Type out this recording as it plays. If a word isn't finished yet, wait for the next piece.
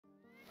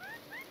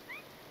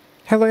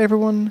Hello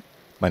everyone,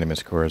 my name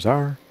is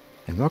Corazar,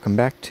 and welcome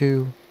back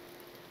to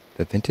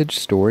the Vintage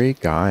Story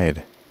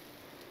Guide.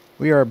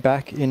 We are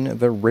back in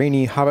the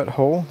rainy Hobbit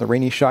Hole, the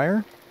Rainy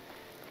Shire,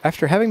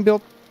 after having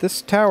built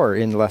this tower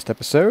in the last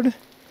episode,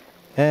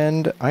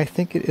 and I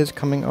think it is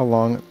coming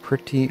along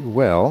pretty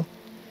well.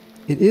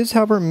 It is,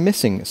 however,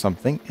 missing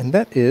something, and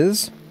that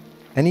is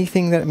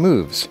anything that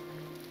moves.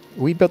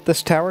 We built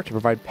this tower to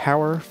provide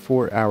power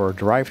for our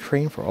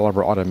drivetrain for all of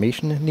our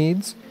automation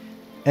needs.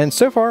 And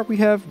so far we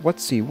have,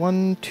 let's see,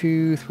 1,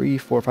 2, 3,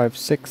 4, 5,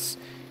 6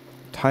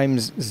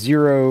 times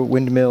 0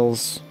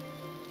 windmills.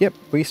 Yep,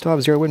 we still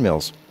have 0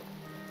 windmills.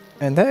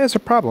 And that is a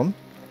problem,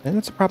 and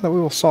it's a problem that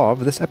we will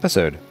solve this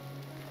episode.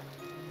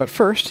 But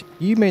first,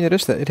 you may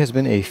notice that it has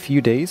been a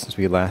few days since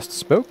we last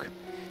spoke,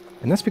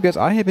 and that's because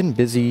I have been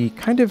busy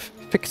kind of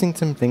fixing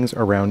some things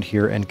around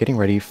here and getting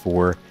ready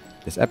for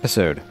this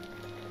episode.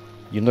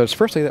 You'll notice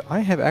firstly that I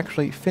have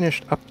actually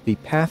finished up the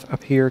path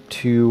up here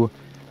to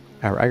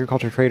our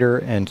agriculture trader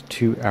and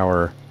to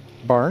our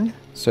barn,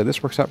 so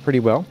this works out pretty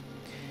well.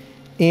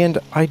 And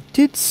I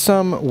did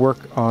some work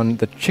on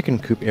the chicken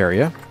coop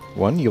area.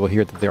 One, you will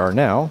hear that there are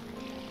now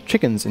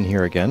chickens in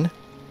here again.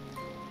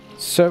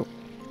 So,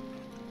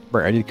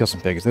 right, I need to kill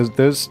some pigs.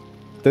 Those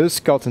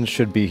skeletons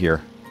should be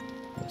here.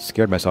 I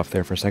scared myself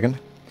there for a second.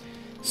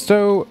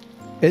 So,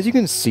 as you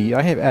can see,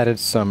 I have added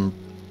some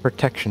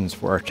protections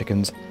for our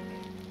chickens.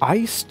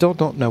 I still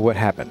don't know what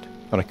happened.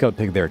 Oh, I killed a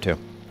pig there too.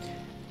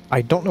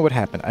 I don't know what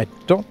happened. I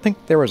don't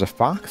think there was a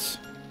fox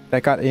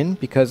that got in,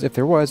 because if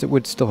there was, it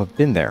would still have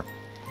been there.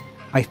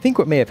 I think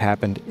what may have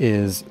happened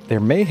is there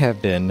may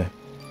have been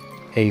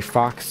a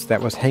fox that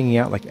was hanging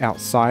out like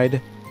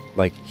outside,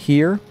 like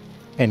here,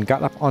 and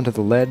got up onto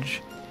the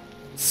ledge.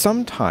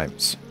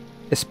 Sometimes,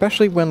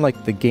 especially when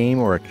like the game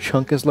or a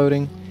chunk is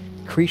loading,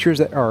 creatures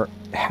that are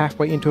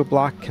halfway into a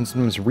block can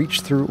sometimes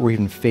reach through or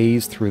even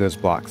phase through those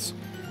blocks.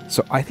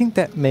 So I think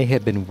that may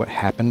have been what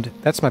happened.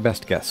 That's my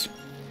best guess.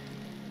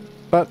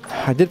 But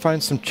I did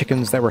find some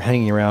chickens that were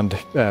hanging around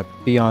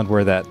beyond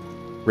where that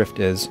rift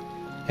is,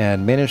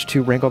 and managed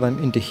to wrangle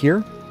them into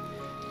here.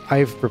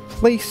 I've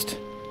replaced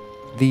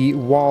the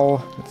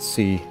wall, let's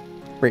see,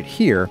 right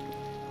here.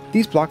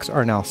 These blocks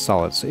are now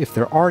solid, so if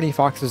there are any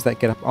foxes that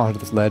get up onto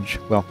this ledge,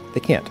 well, they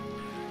can't.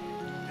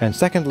 And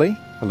secondly,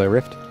 hello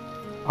rift,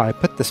 I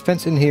put this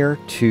fence in here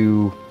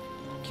to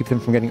keep them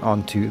from getting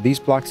onto these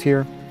blocks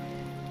here.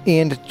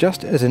 And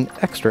just as an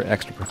extra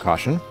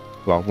precaution,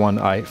 well, one,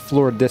 I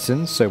floored this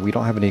in so we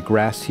don't have any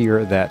grass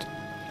here that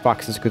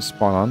foxes could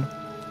spawn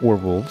on, or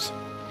wolves.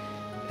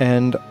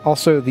 And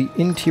also the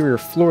interior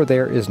floor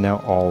there is now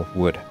all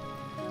wood.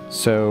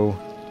 So,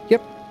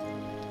 yep.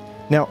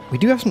 Now, we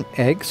do have some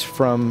eggs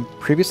from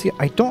previously.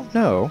 I don't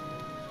know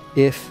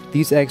if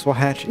these eggs will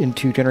hatch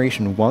into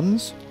generation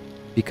 1s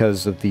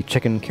because of the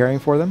chicken caring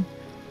for them,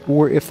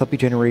 or if they'll be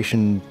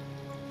generation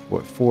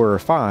 4 or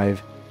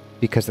 5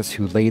 because that's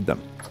who laid them.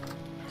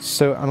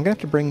 So I'm going to have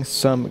to bring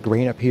some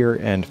grain up here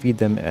and feed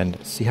them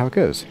and see how it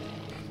goes.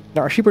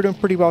 Now our sheep are doing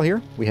pretty well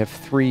here. We have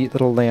 3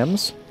 little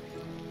lambs,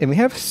 and we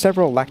have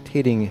several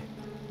lactating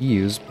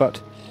ewes,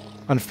 but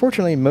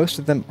unfortunately most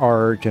of them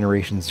are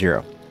generation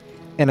 0.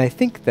 And I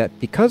think that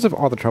because of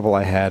all the trouble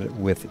I had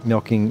with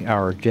milking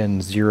our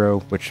Gen 0,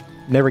 which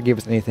never gave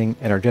us anything,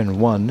 and our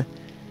Gen 1,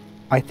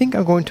 I think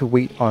I'm going to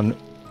wait on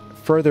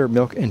further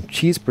milk and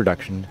cheese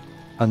production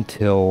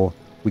until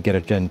we get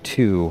a Gen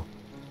 2,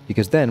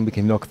 because then we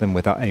can milk them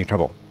without any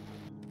trouble.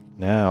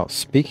 Now,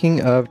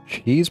 speaking of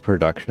cheese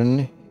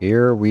production,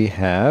 here we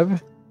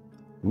have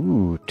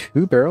 2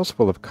 barrels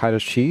full of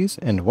cottage cheese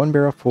and 1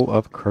 barrel full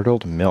of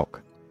curdled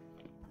milk.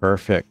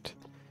 Perfect.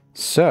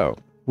 So,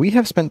 we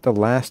have spent the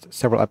last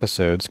several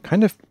episodes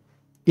kind of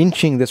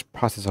inching this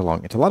process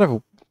along. It's a lot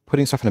of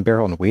putting stuff in a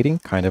barrel and waiting,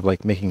 kind of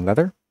like making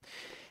leather.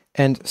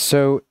 And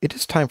so it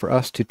is time for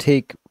us to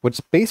take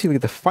what's basically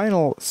the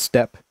final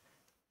step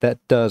that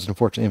does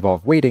unfortunately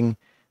involve waiting,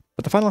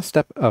 but the final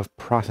step of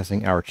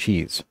processing our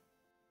cheese.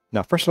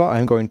 Now, first of all,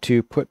 I'm going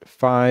to put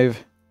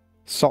 5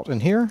 salt in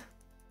here,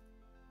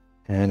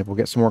 and we'll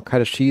get some more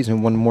cottage cheese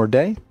in one more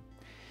day.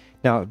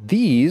 Now,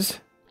 this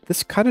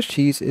cottage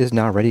cheese is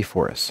now ready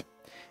for us.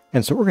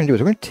 And so what we're going to do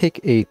is we're going to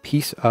take a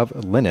piece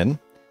of linen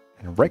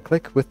and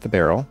right-click with the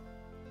barrel,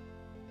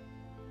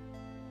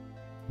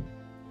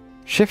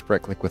 shift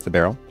right-click with the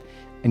barrel,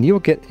 and you will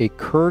get a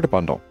curd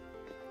bundle.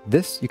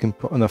 This you can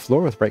put on the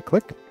floor with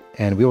right-click,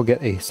 and we will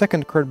get a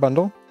second curd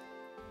bundle.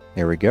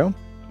 There we go.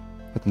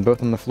 Put them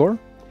both on the floor.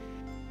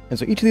 And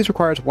so each of these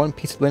requires 1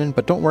 piece of linen,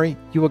 but don't worry,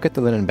 you will get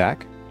the linen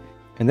back.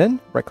 And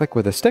then right-click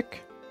with a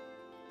stick,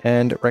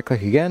 and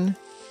right-click again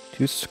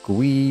to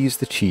squeeze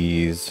the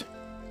cheese.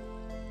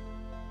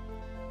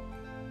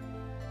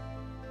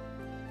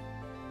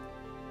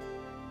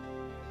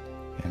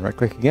 And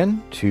right-click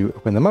again to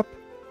open them up.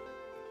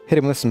 Hit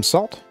them with some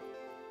salt.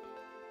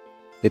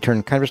 They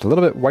turn kind of just a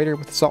little bit whiter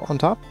with the salt on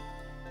top.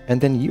 And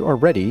then you are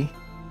ready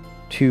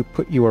to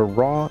put your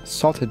raw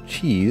salted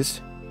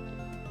cheese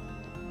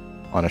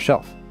on a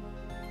shelf.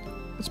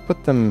 Let's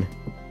put them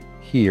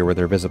here where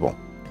they're visible.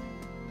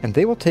 And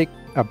they will take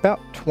about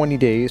 20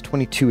 days,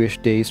 22-ish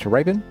days to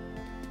ripen.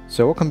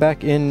 So we'll come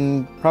back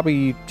in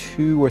probably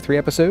 2 or 3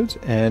 episodes,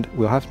 and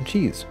we'll have some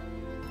cheese.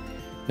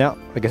 Now,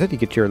 like I said, you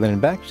get your linen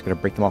back. Just gotta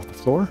break them off the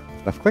floor.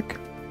 Left click.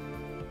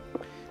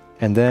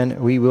 And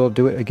then we will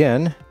do it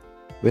again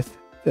with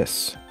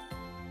this.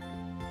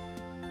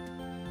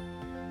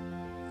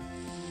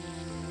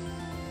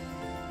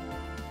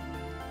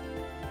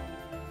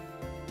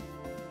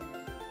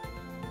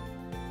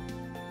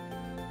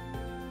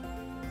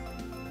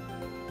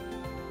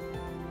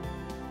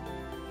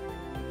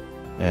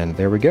 And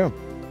there we go.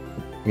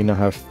 We now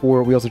have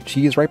 4 wheels of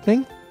cheese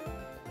ripening.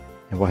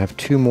 And we'll have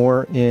 2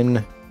 more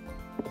in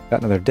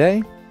about another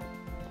day.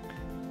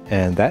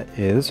 And that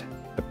is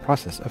the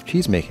process of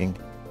cheese making.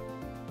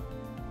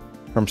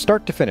 From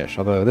start to finish,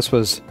 although this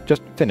was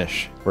just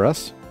finish for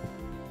us.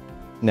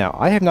 Now,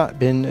 I have not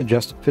been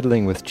just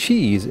fiddling with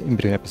cheese in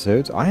between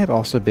episodes. I have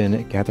also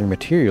been gathering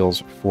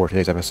materials for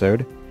today's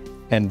episode.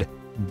 And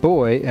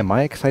boy, am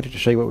I excited to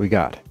show you what we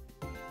got.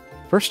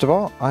 First of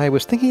all, I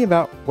was thinking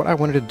about what I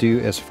wanted to do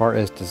as far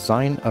as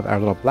design of our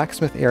little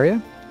blacksmith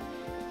area.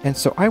 And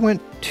so I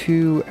went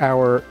to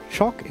our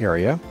chalk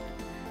area,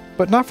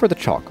 but not for the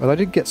chalk, although I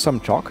did get some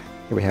chalk.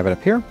 Here we have it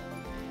up here.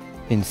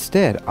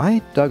 Instead,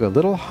 I dug a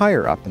little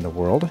higher up in the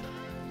world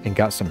and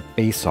got some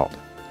basalt.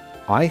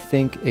 I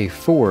think a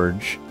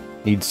forge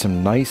needs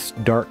some nice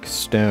dark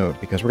stone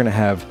because we're going to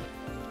have,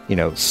 you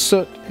know,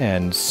 soot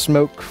and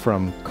smoke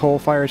from coal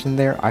fires in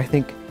there. I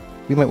think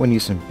we might want to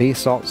use some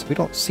basalt so we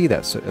don't see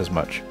that soot as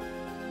much.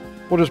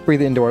 We'll just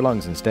breathe it into our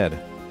lungs instead.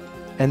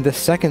 And the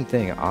second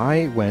thing,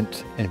 I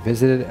went and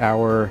visited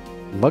our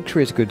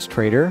luxurious goods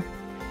trader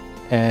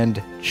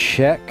and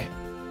check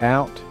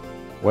out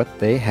what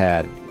they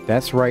had.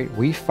 That's right,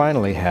 we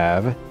finally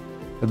have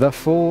the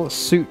full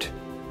suit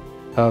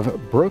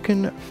of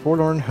broken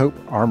Forlorn Hope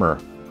armor.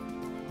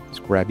 Let's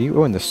grab you.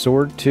 Oh, and the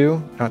sword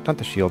too. Not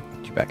the shield.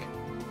 Get you back.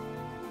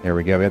 There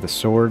we go. We have the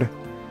sword.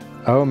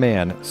 Oh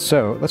man.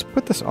 So let's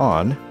put this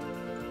on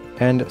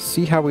and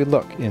see how we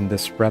look in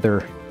this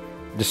rather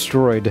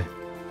destroyed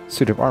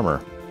suit of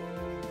armor.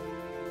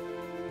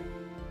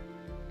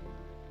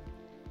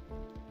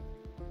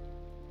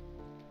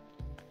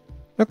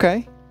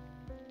 Okay.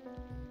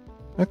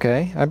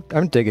 Okay,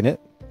 I'm digging it.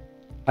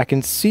 I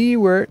can see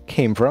where it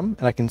came from,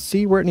 and I can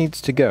see where it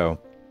needs to go.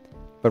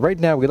 But right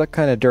now we look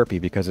kind of derpy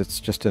because it's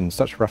just in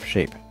such rough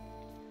shape.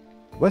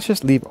 Let's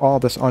just leave all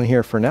this on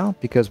here for now,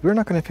 because we're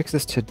not going to fix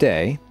this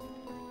today.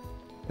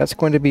 That's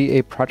going to be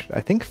a project,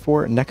 I think,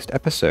 for next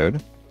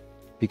episode,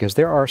 because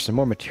there are some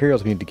more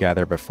materials we need to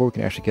gather before we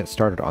can actually get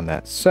started on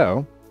that.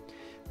 So,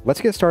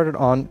 let's get started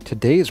on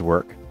today's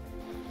work,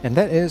 and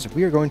that is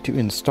we are going to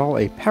install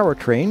a power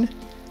train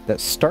that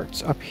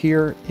starts up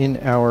here in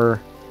our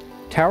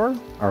tower,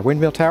 our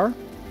windmill tower,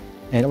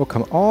 and it will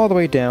come all the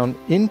way down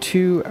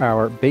into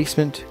our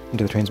basement,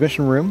 into the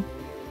transmission room,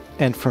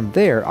 and from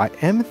there I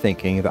am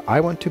thinking that I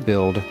want to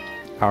build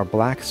our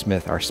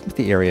blacksmith, our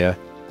smithy area,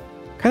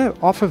 kind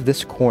of off of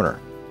this corner.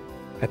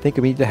 I think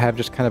we need to have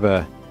just kind of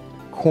a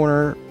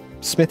corner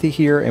smithy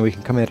here, and we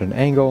can come in at an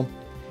angle,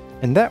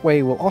 and that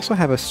way we'll also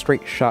have a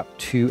straight shot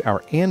to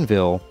our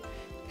anvil,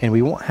 and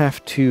we won't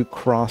have to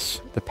cross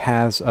the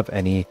paths of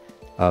any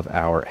of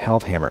our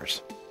Helve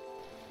hammers.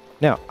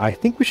 Now, I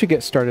think we should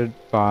get started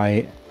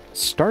by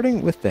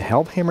starting with the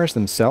Helve hammers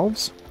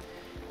themselves,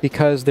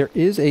 because there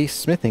is a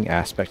smithing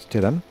aspect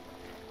to them,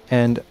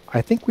 and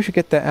I think we should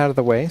get that out of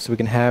the way so we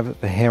can have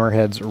the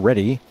hammerheads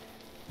ready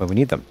when we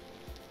need them.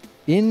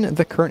 In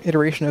the current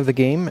iteration of the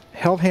game,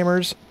 Helve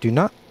hammers do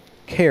not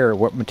care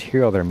what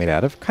material they're made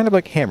out of, kind of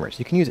like hammers.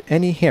 You can use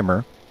any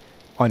hammer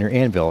on your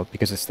anvil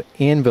because it's the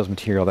anvil's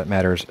material that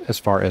matters as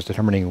far as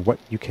determining what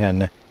you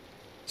can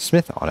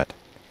smith on it.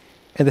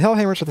 And the Helve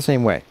hammers are the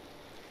same way.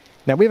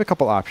 Now we have a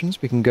couple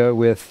options. We can go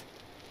with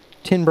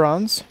tin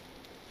bronze,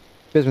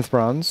 bismuth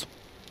bronze,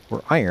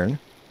 or iron.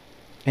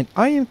 And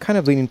I am kind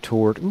of leaning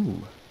toward,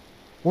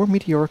 or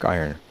meteoric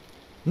iron.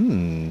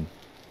 You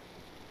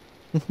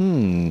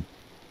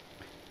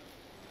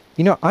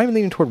know, I'm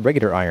leaning toward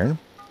regular iron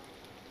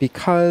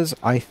because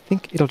I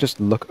think it'll just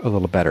look a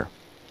little better.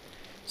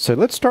 So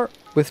let's start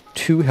with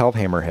 2 Helve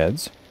hammer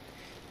heads.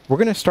 We're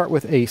going to start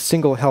with a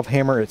single Helve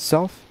hammer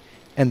itself,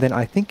 and then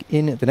I think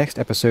in the next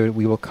episode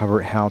we will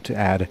cover how to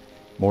add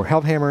more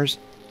Helve hammers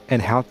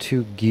and how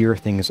to gear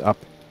things up.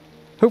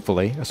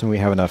 Hopefully, assuming we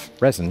have enough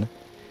resin,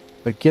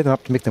 but gear them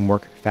up to make them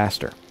work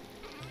faster.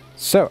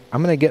 So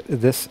I'm going to get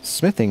this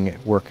smithing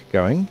work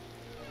going,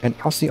 and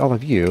I'll see all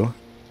of you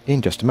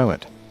in just a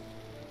moment.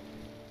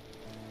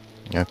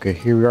 Okay,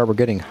 here we are. We're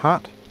getting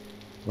hot.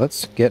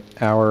 Let's get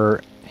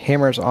our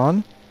hammers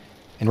on.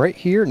 And right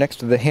here next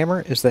to the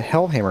hammer is the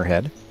Helve hammer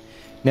head.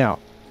 Now,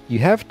 you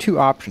have 2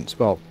 options.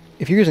 Well,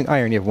 if you're using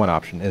iron, you have 1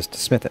 option, is to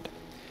smith it.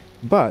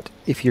 But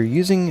if you're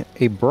using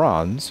a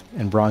bronze,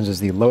 and bronze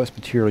is the lowest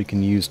material you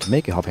can use to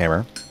make a Helve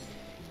hammer,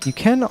 you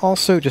can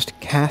also just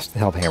cast the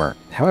Helve hammer.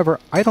 However,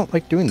 I don't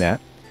like doing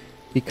that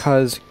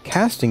because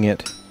casting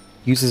it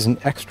uses an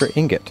extra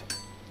ingot.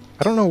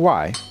 I don't know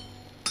why,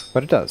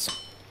 but it does.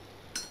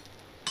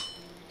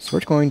 So So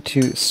we're going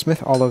to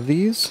smith all of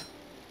these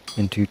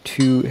into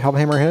 2 Helve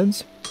hammer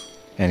heads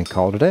and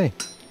call it a day.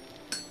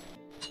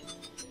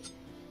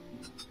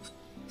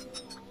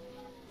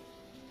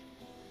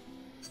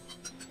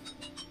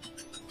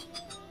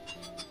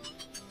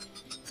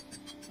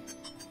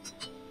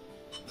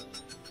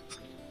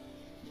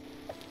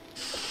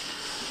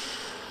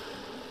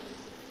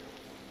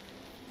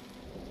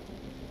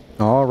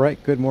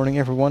 Alright, good morning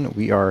everyone.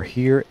 We are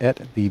here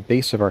at the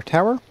base of our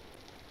tower,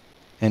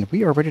 and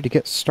we are ready to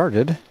get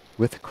started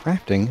with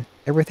crafting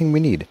everything we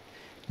need.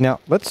 Now,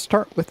 let's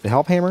start with the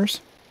Helve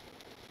hammers.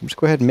 Just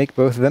go ahead and make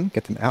both of them,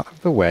 get them out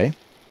of the way.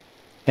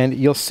 And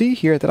you'll see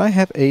here that I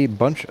have a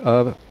bunch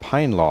of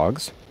pine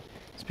logs.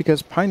 It's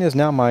because pine is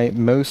now my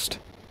most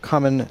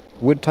common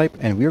wood type,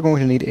 and we are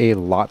going to need a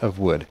lot of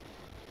wood.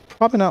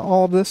 Probably not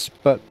all of this,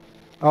 but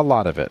a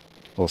lot of it,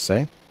 we'll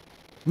say.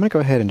 I'm going to go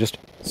ahead and just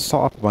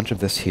saw up a bunch of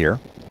this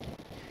here.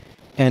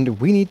 And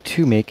we need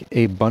to make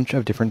a bunch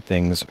of different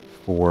things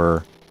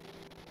for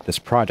this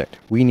project.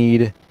 We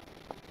need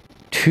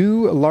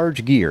 2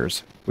 large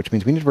gears, which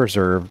means we need to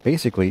reserve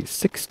basically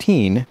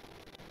 16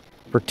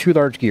 for 2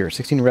 large gears,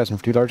 16 resin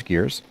for 2 large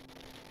gears.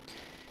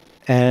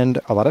 And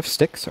a lot of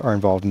sticks are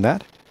involved in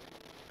that.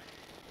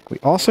 We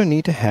also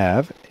need to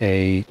have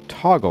a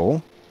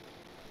toggle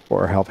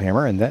for our Helve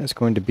hammer, and that is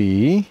going to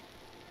be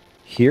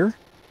here.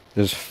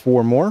 There's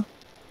 4 more.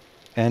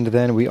 And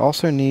then we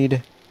also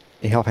need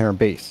a Helve hammer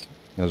base.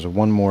 There's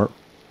 1 more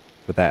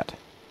for that.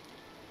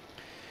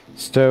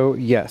 So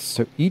yes,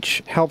 so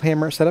each Helve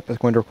hammer setup is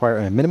going to require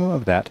a minimum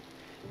of that.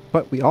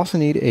 But we also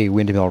need a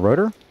windmill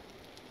rotor.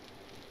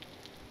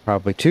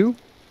 Probably 2.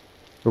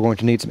 We're going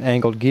to need some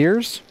angled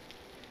gears.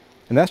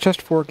 And that's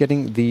just for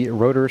getting the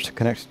rotors to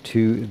connect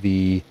to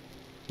the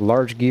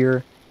large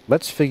gear.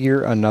 Let's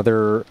figure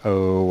another,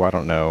 I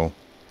don't know,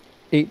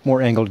 8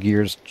 more angled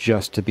gears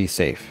just to be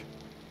safe.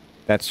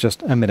 That's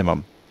just a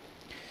minimum.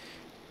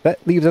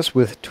 That leaves us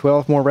with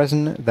 12 more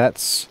resin.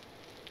 That's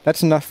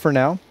enough for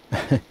now.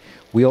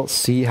 We'll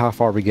see how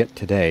far we get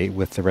today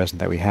with the resin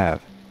that we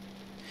have.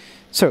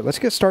 So let's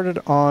get started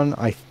on,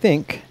 I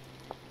think,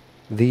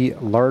 the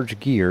large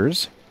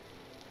gears.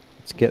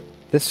 Let's get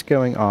this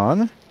going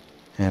on,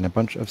 and a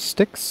bunch of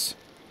sticks,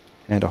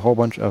 and a whole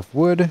bunch of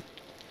wood.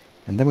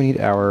 And then we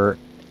need our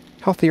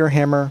healthier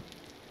hammer,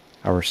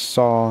 our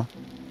saw,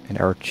 and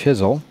our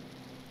chisel.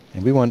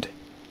 And we want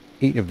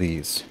 8 of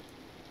these.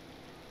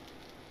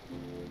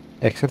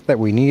 Except that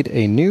we need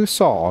a new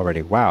saw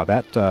already. Wow,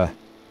 that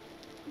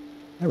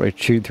really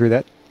chewed through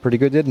that pretty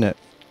good, didn't it?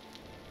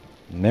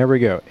 And there we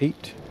go.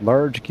 8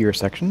 large gear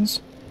sections.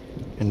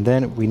 And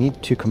then we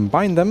need to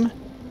combine them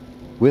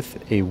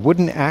with a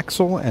wooden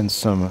axle and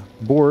some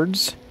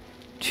boards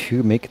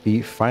to make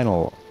the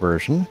final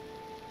version.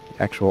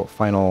 The actual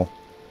final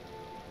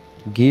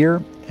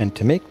gear. And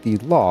to make the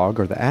log,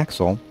 or the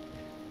axle,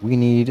 we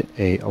need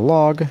a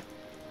log,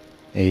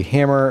 a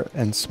hammer,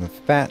 and some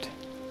fat.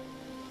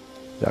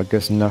 That'll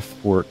give us enough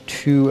for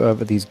 2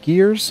 of these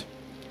gears,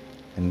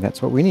 and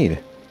that's what we need.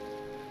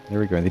 There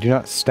we go, and they do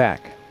not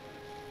stack.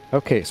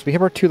 Okay, so we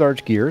have our 2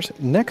 large gears.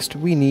 Next,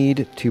 we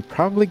need to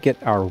probably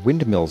get our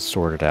windmills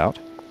sorted out.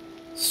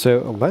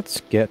 So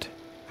let's get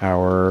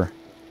our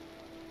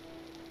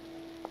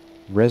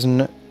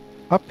resin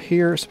up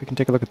here so we can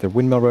take a look at the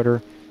windmill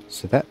rotor.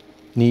 So that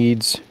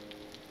needs,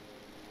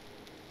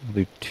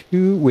 we'll do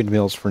 2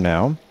 windmills for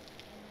now.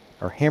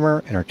 Our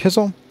hammer and our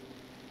chisel,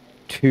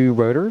 2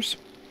 rotors,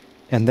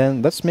 and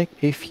then let's make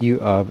a few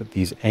of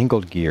these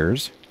angled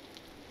gears.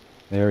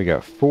 There we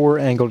go, 4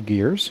 angled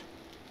gears.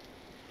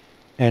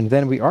 And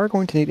then we are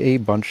going to need a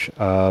bunch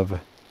of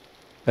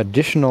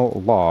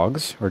additional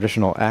logs, or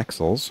additional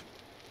axles.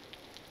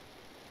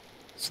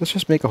 So let's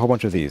just make a whole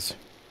bunch of these.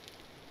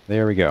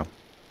 There we go.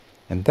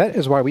 And that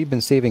is why we've been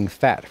saving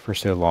fat for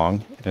so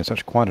long, and in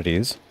such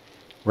quantities,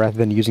 rather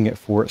than using it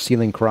for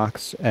ceiling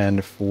crocks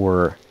and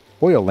for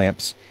oil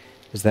lamps,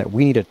 is that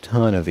we need a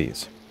ton of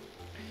these.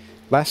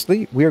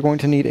 Lastly, we are going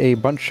to need a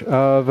bunch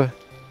of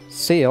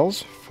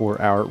sails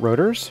for our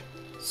rotors.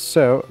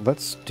 So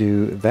let's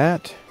do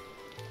that.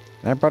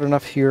 And I brought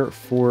enough here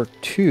for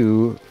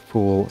 2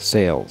 full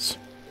sails.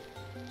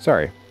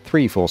 Sorry,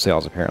 3 full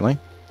sails apparently.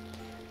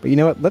 But you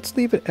know what? Let's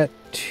leave it at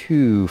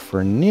 2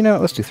 for,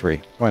 let's do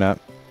 3. Why not?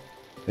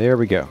 There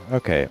we go.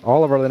 Okay,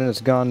 all of our linen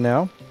is gone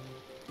now.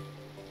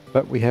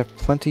 But we have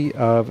plenty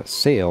of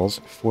sails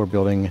for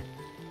building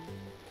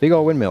big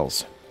old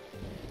windmills.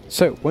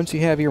 So, once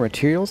you have your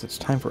materials, it's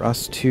time for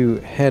us to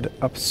head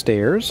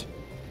upstairs,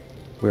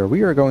 where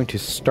we are going to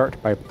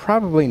start by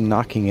probably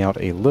knocking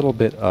out a little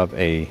bit of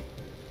a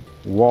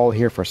wall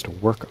here for us to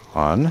work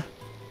on.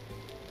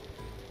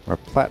 Our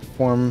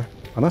platform,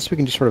 unless we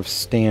can just sort of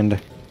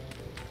stand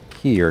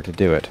here to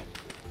do it.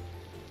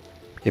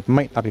 It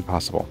might not be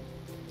possible.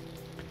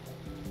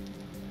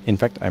 In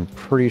fact, I'm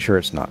pretty sure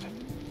it's not.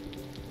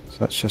 So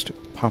let's just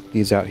pop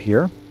these out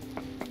here.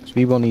 So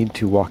we will need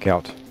to walk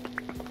out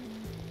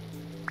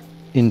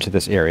into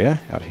this area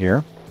out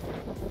here.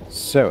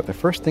 So the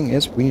first thing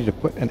is we need to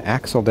put an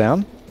axle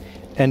down.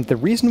 And the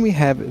reason we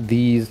have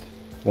these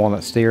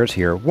walnut stairs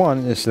here. One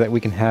is so that we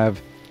can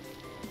have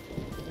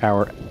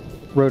our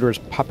rotors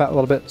pop out a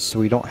little bit so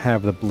we don't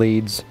have the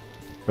blades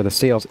or the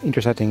sails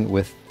intersecting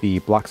with the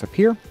blocks up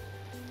here.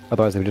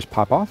 Otherwise they would just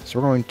pop off. So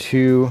we're going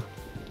to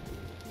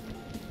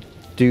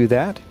do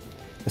that.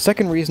 The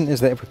second reason is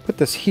that if we put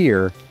this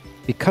here,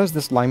 because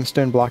this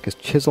limestone block is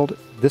chiseled,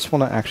 this will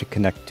not actually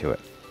connect to it.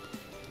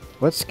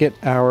 Let's get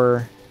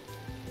our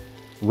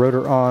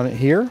rotor on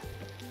here.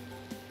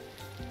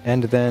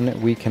 And then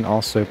we can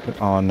also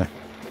put on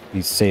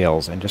these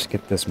sails and just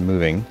get this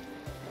moving.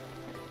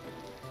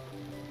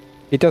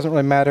 It doesn't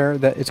really matter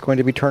that it's going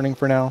to be turning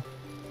for now.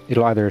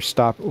 It'll either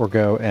stop or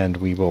go, and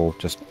we will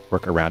just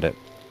work around it.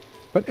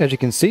 But as you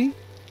can see,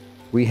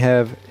 we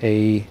have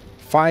a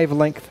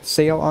 5-length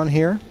sail on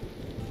here,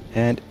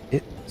 and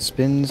it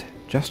spins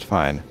just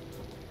fine.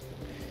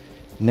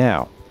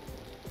 Now,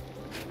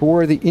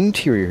 for the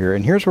interior here,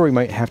 and here's where we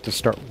might have to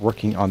start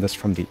working on this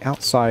from the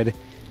outside,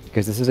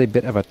 because this is a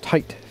bit of a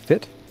tight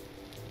fit.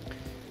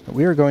 But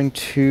we are going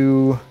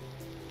to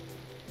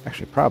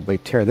actually probably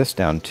tear this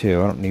down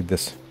too. I don't need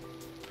this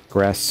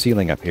grass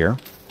ceiling up here.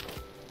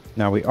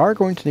 Now we are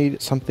going to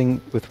need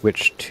something with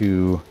which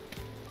to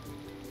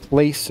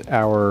place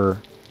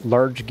our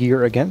large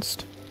gear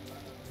against.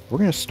 We're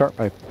going to start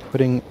by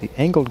putting the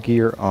angled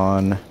gear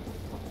on,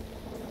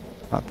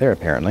 not there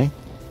apparently.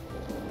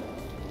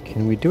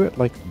 Can we do it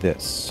like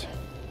this?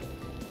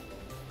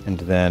 And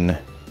then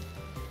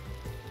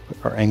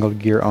put our angled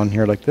gear on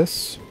here like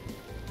this?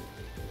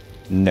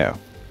 No.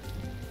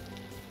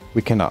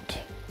 We cannot.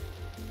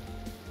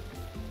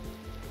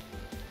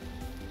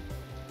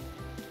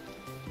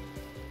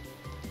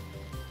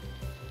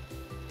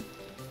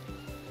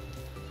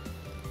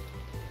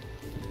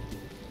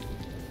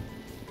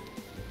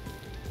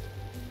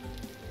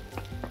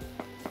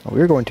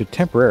 We're going to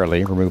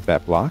temporarily remove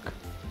that block.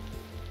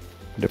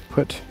 To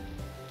put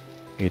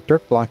a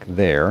dirt block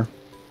there.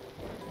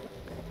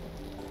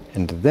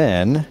 And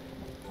then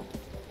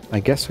I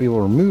guess we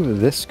will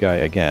remove this guy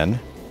again.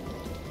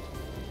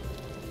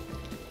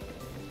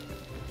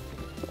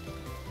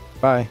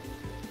 Bye.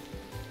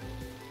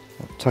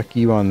 I'll tuck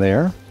you on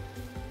there.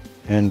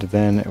 And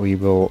then we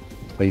will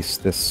place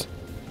this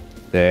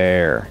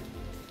there.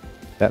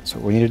 That's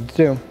what we needed to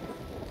do.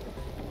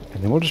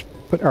 And then we'll just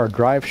put our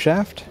drive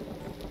shaft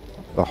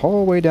the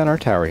whole way down our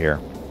tower here.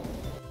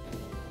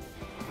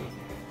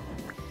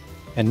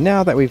 And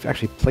now that we've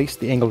actually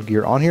placed the angled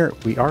gear on here,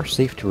 we are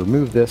safe to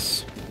remove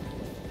this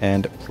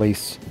and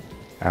place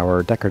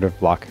our decorative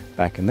block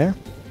back in there.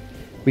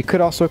 We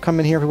could also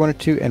come in here if we wanted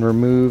to and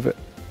remove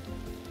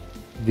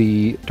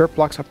the dirt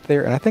blocks up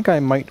there, and I think I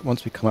might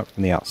once we come up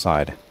from the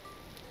outside.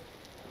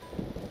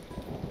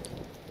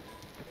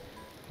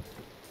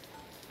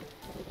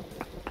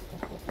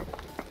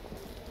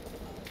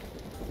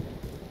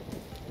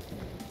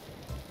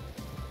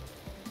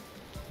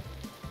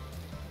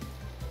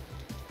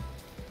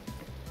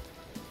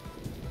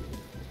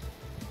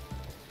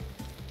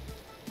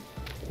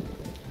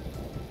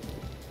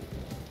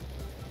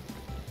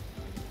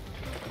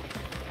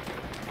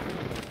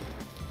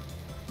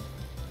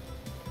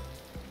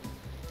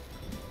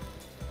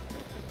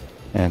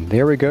 And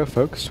there we go,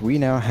 folks. We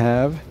now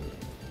have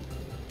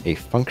a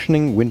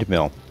functioning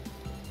windmill.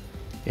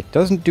 It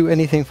doesn't do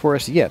anything for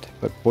us yet,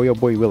 but boy oh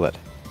boy will it.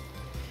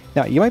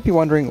 Now, you might be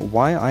wondering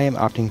why I am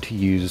opting to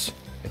use,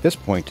 at this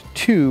point,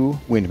 2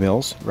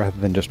 windmills rather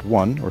than just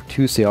 1, or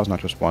 2 sails,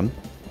 not just 1.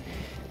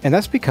 And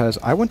that's because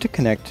I want to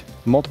connect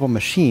multiple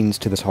machines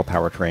to this whole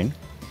powertrain,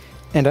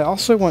 and I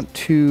also want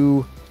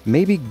to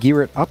maybe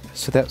gear it up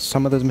so that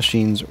some of those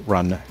machines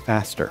run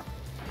faster.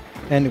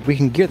 And we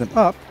can gear them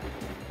up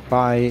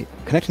by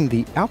connecting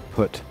the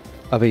output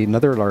of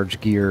another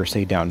large gear,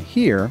 say down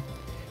here,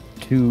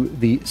 to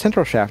the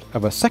central shaft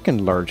of a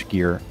second large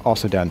gear,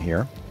 also down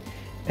here,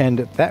 and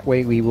that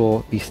way we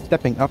will be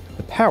stepping up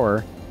the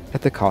power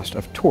at the cost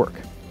of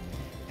torque.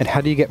 And how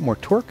do you get more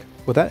torque?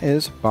 Well, that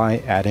is by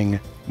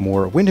adding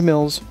more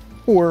windmills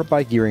or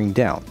by gearing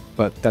down,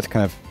 but that's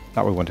kind of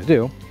not what we want to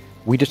do.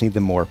 We just need the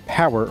more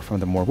power from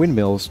the more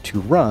windmills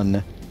to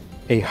run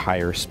a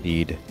higher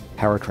speed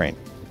powertrain.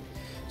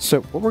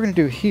 So what we're going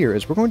to do here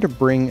is we're going to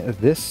bring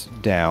this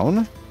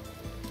down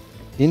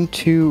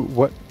into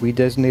what we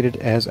designated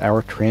as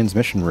our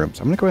transmission room. So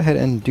I'm going to go ahead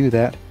and do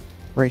that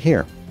right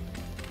here.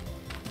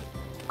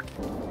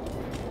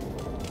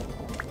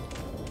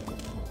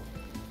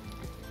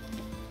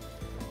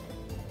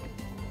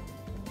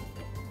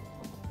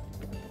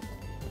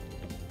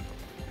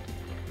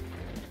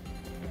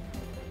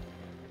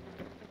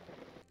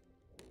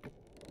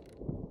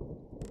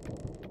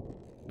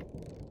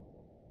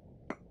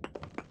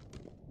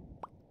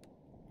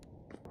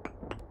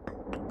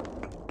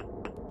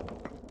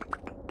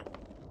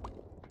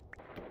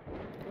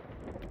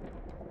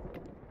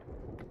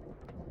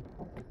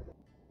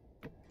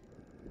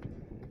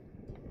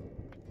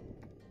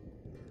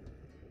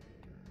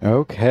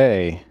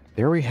 Okay,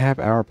 there we have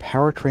our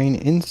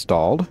powertrain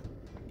installed.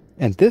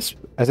 And this,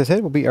 as I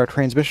said, will be our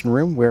transmission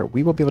room where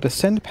we will be able to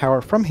send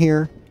power from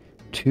here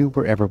to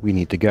wherever we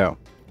need to go.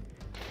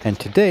 And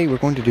today we're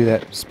going to do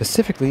that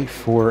specifically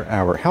for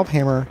our Helve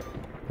hammer,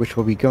 which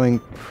will be going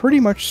pretty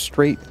much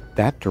straight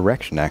that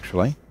direction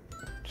actually,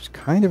 which is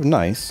kind of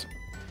nice.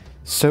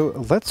 So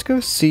let's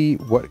go see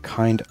what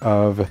kind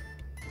of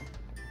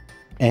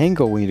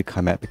angle we need to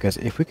come at, because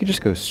if we could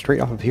just go straight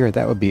off of here,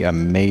 that would be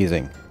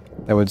amazing.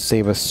 That would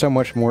save us so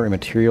much more in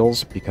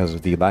materials because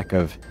of the lack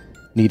of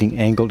needing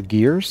angled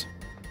gears.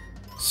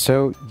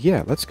 So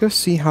yeah, let's go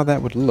see how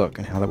that would look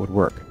and how that would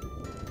work.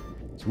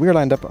 So we are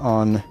lined up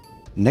on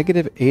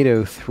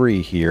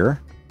 -803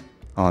 here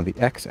on the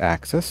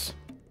x-axis.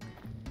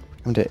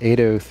 Come to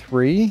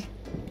 803.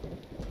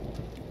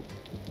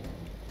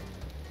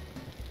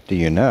 Do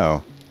you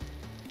know?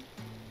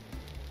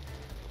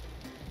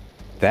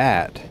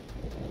 That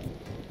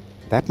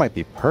might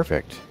be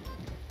perfect.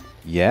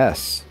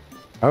 Yes.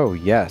 Oh,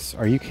 yes.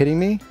 Are you kidding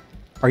me?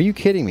 Are you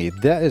kidding me?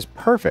 That is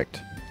perfect.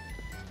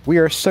 We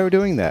are so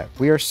doing that.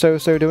 We are so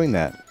doing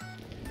that.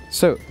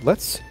 So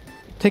let's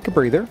take a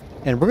breather,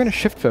 and we're going to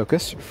shift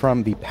focus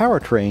from the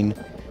powertrain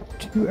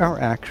to our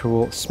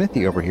actual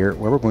smithy over here,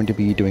 where we're going to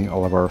be doing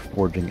all of our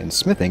forging and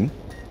smithing.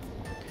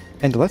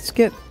 And let's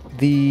get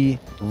the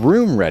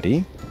room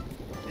ready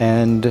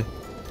and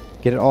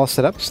get it all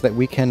set up so that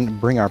we can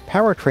bring our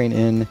powertrain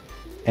in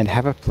and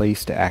have a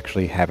place to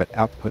actually have it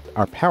output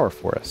our power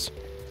for us,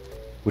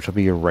 which will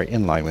be right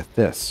in line with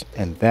this.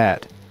 And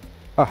that,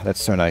 oh,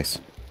 that's so nice.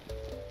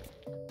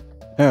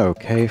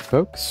 Okay,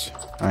 folks,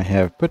 I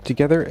have put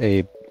together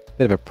a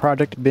bit of a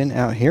project bin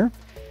out here,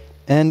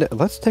 and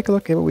let's take a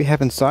look at what we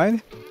have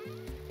inside.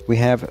 We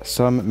have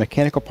some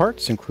mechanical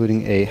parts,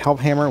 including a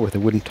Helve hammer with a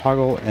wooden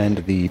toggle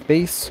and the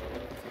base.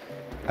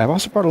 I've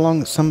also brought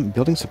along some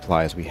building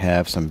supplies. We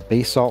have some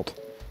basalt,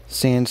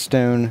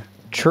 sandstone,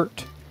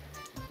 chert,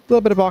 a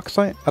little bit of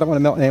bauxite. I don't want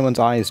to melt anyone's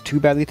eyes too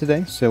badly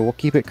today, so we'll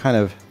keep it kind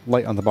of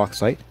light on the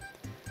bauxite.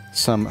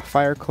 Some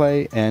fire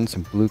clay and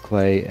some blue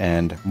clay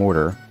and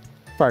mortar.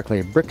 Fire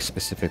clay bricks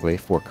specifically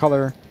for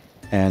color,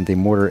 and the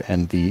mortar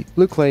and the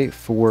blue clay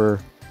for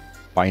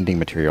binding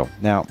material.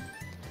 Now,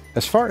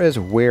 as far as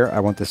where I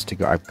want this to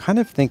go, I'm kind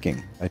of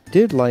thinking, I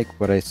did like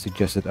what I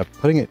suggested of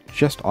putting it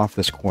just off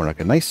this corner. Like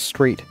a nice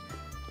straight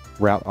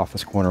route off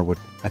this corner would,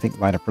 I think,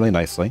 line up really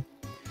nicely.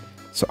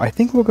 So I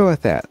think we'll go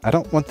with that. I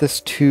don't want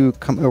this to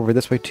come over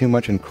this way too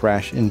much and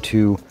crash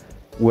into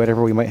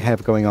whatever we might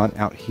have going on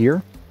out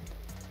here.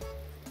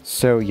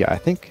 So yeah, I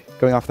think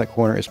going off that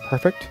corner is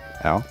perfect.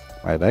 Ow,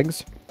 my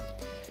legs.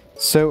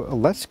 So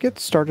let's get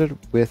started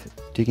with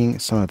digging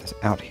some of this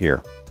out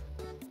here.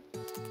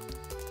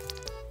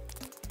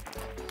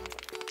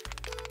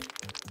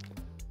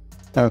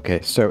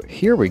 Okay, so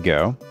here we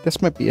go.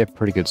 This might be a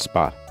pretty good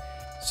spot.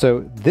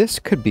 So this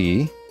could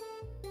be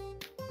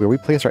where we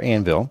place our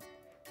anvil.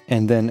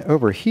 And then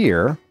over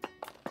here,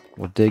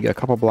 we'll dig a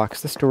couple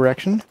blocks this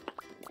direction.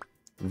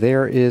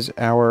 There is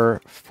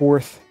our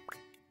 4th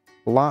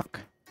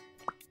block.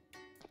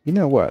 You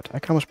know what? I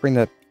can almost bring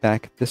that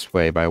back this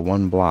way by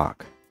 1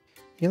 block.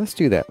 Yeah, let's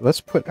do that.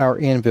 Let's put our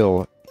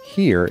anvil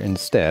here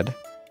instead.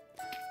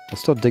 We'll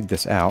still dig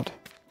this out.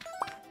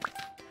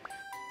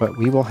 But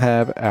we will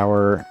have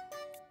our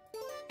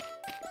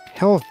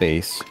Helve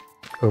base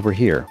over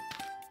here.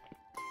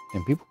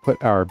 And we will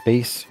put our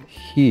base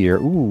here.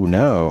 Ooh,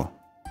 no.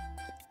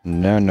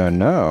 No, no,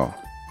 no.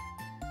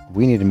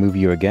 We need to move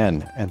you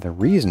again. And the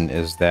reason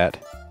is that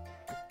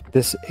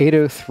this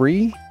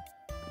 803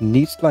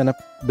 needs to line up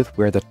with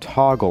where the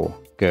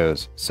toggle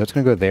goes. So it's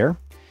going to go there.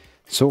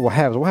 So what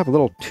we'll have a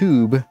little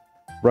tube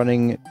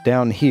running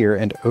down here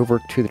and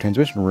over to the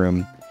transmission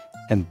room.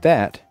 And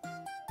that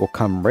will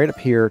come right up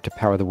here to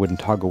power the wooden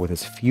toggle with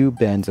as few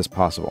bends as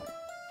possible.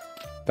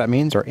 That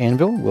means our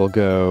anvil will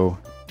go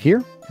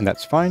here, and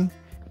that's fine.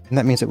 And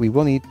that means that we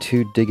will need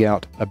to dig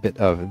out a bit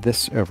of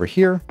this over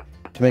here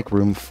to make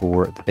room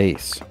for the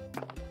base.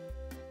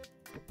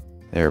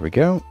 There we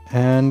go,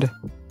 and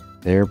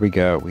there we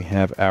go. We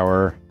have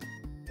our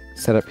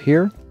setup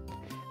here.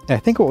 And I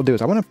think what we'll do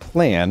is I want to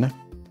plan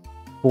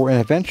for an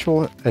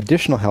eventual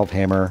additional Helve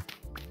hammer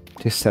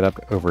to set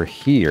up over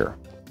here.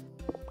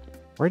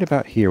 Right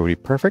about here would be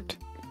perfect.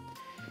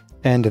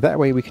 And that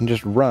way we can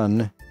just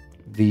run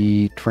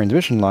the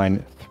transmission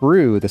line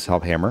through this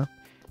Helve hammer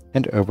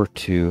and over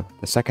to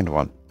the second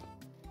one.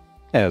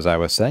 As I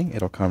was saying,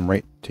 it'll come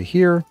right to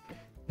here,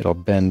 it'll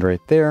bend right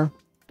there,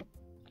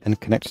 and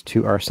connect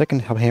to our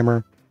second Helve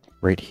hammer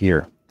right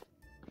here.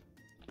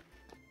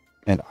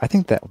 And I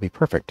think that will be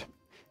perfect.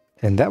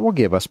 And that will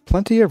give us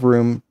plenty of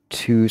room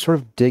to sort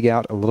of dig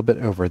out a little bit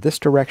over this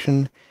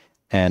direction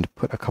and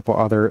put a couple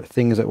other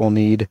things that we'll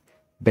need,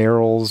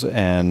 barrels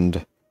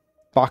and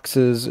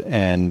boxes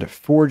and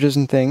forges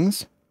and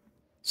things.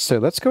 So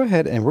let's go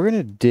ahead and we're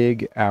going to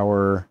dig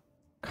our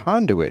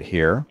conduit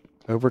here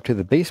over to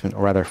the basement,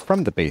 or rather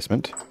from the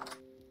basement.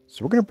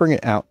 So we're going to bring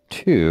it out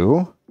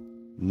to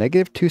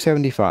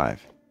 -275.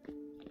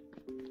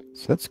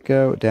 So let's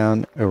go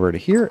down over to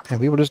here and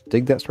we will just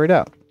dig that straight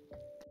out.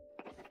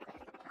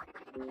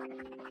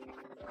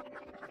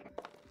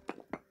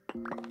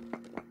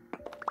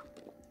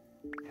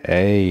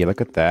 Hey,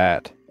 look at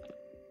that.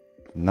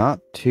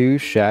 Not too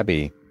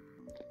shabby.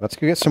 let's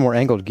go get some more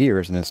angled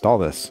gears and install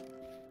this.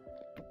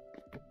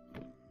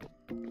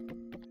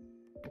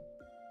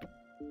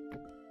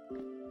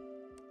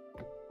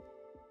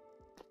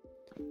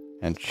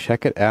 And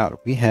check it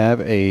out. We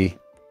have a,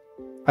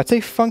 I'd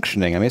say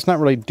functioning. I mean, it's not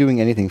really doing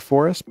anything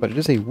for us, but it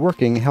is a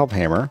working Helve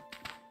hammer,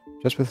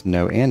 just with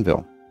no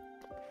anvil.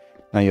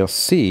 Now you'll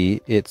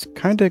see it's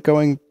kind of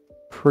going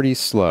pretty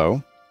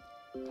slow.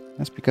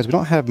 That's because we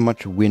don't have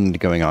much wind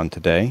going on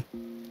today.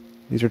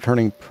 These are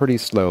turning pretty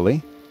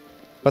slowly,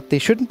 but they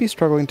shouldn't be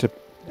struggling to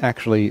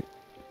actually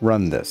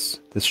run this.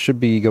 This should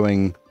be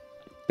going,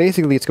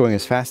 basically it's going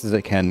as fast as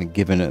it can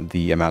given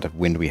the amount of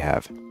wind we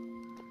have.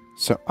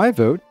 So I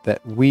vote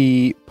that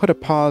we put a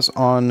pause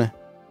on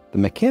the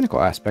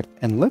mechanical aspect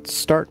and let's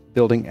start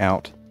building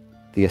out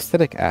the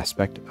aesthetic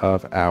aspect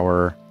of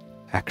our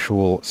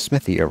actual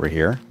smithy over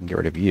here. Get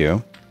rid of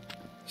you,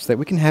 so that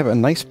we can have a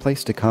nice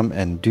place to come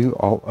and do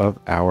all of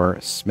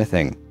our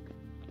smithing.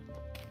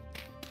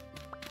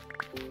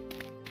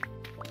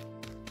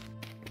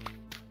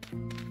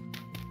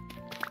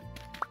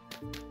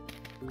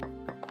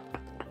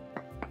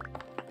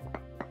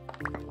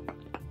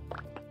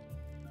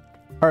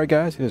 Alright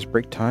guys, it is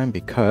break time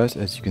because,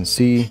 as you can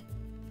see,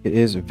 it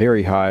is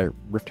very high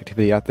rift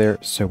activity out there,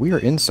 so we are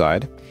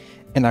inside.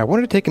 And I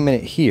wanted to take a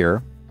minute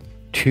here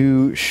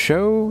to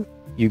show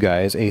you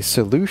guys a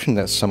solution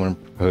that someone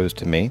proposed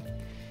to me.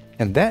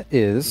 And that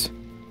is,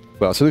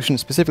 well, a solution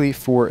specifically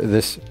for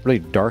this really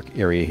dark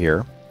area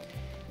here.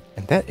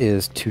 And that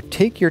is to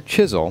take your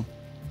chisel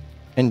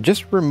and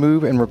just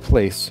remove and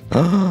replace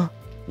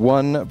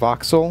one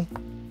voxel.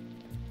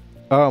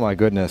 Oh my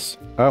goodness.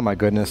 Oh my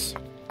goodness.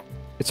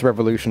 It's a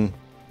revolution.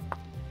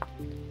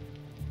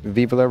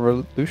 Viva la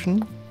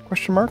revolution?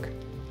 Question mark?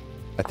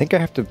 I think I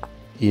have to...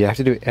 You have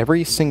to do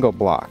every single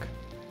block.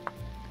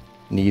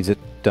 Needs it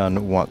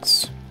done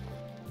once.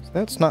 So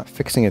that's not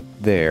fixing it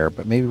there,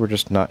 but maybe we're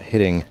just not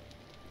hitting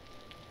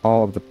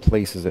all of the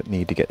places that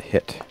need to get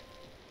hit.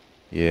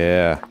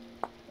 Yeah.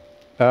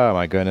 Oh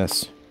my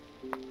goodness.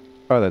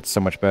 Oh, that's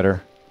so much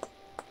better.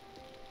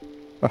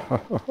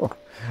 Oh,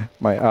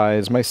 my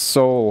eyes, my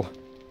soul.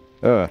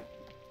 Ugh.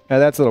 Now,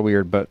 that's a little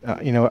weird, but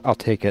you know what? I'll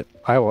take it.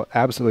 I will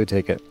absolutely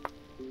take it.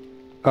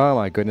 Oh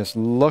my goodness,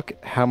 look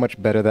how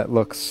much better that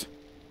looks.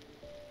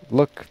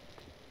 Look.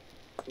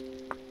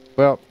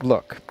 Well,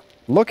 look.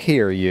 Look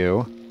here,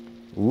 you.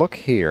 Look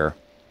here.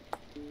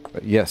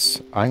 But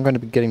yes, I'm going to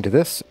be getting to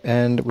this,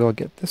 and we'll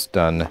get this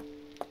done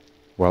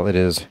while it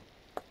is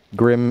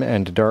grim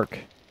and dark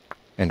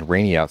and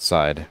rainy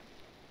outside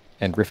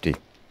and rifty.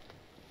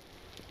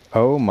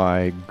 Oh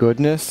my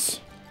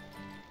goodness.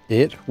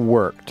 It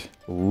worked.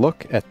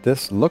 Look at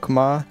this. Look,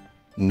 ma.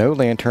 No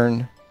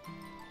lantern.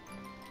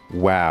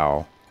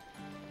 Wow.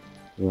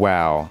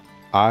 Wow.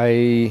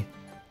 I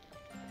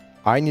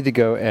need to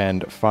go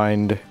and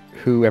find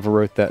whoever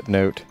wrote that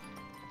note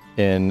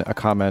in a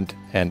comment,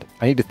 and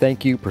I need to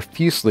thank you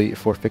profusely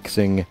for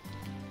fixing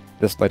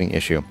this lighting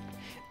issue.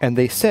 And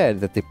they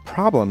said that the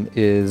problem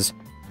is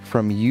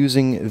from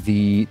using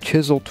the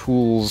Chisel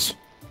Tools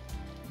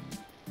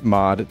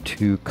mod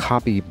to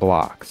copy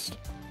blocks.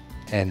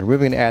 And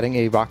removing and adding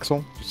a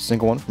voxel, just a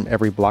single one from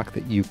every block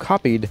that you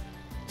copied,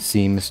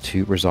 seems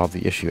to resolve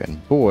the issue.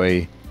 And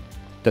boy,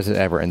 does it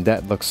ever. And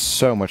that looks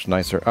so much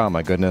nicer. Oh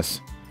my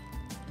goodness.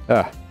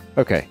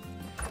 Okay.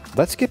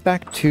 Let's get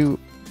back to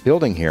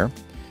building here.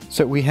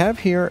 So we have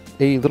here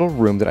a little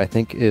room that I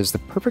think is the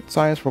perfect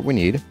size for what we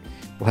need.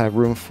 We'll have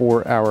room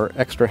for our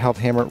extra Helve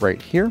hammer right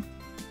here.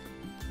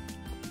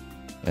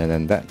 And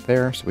then that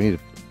there. So we need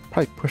to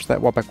probably push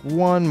that wall back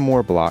one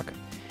more block.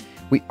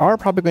 We are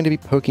probably going to be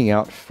poking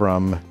out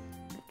from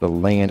the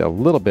land a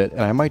little bit,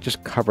 and I might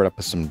just cover it up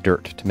with some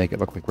dirt to make it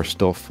look like we're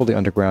still fully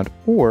underground,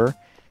 or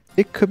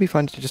it could be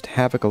fun to just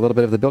have like a little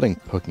bit of the building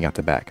poking out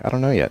the back. I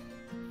don't know yet.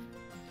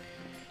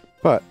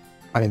 But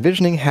I'm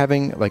envisioning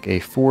having like a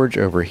forge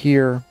over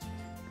here,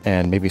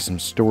 and maybe some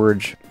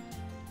storage,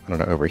 I don't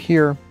know, over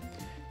here.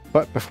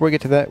 But before we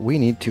get to that, we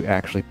need to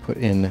actually put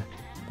in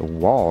the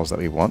walls that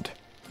we want.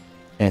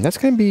 And that's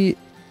going to be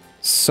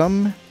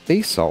some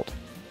basalt,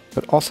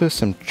 but also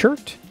some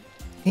chert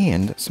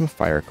and some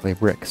fire clay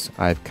bricks.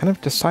 I've kind of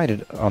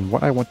decided on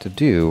what I want to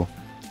do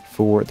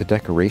for the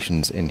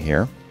decorations in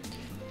here.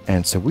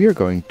 And so we are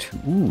going to...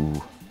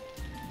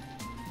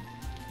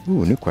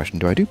 Ooh, new question.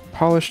 Do I do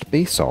polished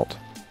basalt?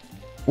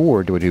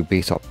 Or do I do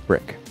basalt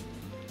brick?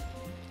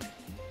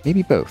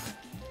 Maybe both.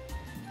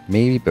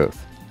 Maybe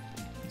both.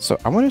 So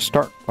I want to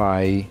start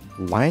by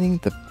lining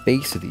the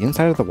base of the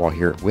inside of the wall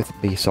here with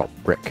basalt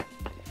brick.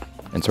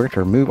 And so we're going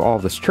to remove all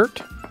of this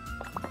chert.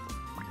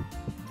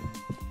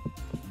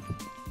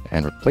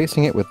 And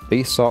replacing it with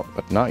basalt,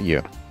 but not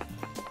you.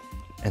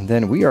 And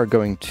then we are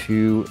going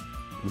to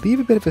leave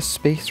a bit of a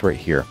space right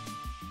here.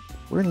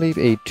 We're going to leave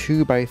a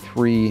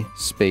 2x3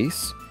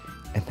 space,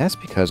 and that's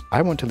because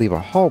I want to leave a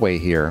hallway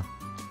here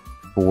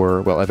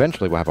for, well,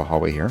 eventually we'll have a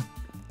hallway here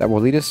that will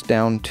lead us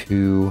down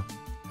to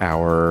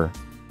our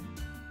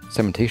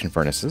cementation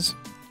furnaces.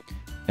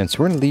 And so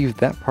we're going to leave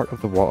that part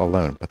of the wall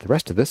alone, but the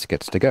rest of this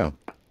gets to go.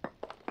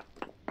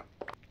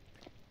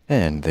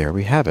 And there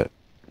we have it.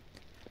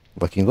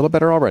 Looking a little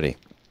better already.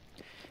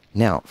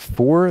 Now,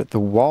 for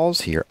the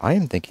walls here, I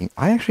am thinking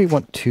I actually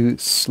want to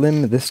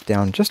slim this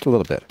down just a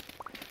little bit.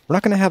 We're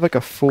not going to have like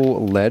a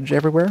full ledge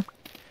everywhere,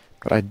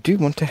 but I do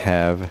want to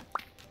have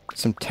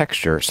some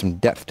texture, some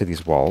depth to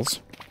these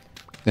walls.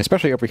 And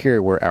especially over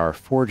here where our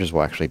forges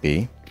will actually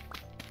be.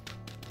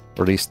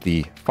 Or at least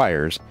the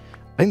fires.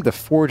 I think the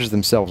forges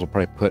themselves will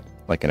probably put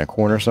like in a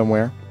corner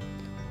somewhere.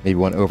 Maybe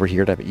one over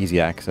here to have easy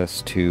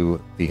access to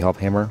the Helve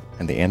hammer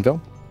and the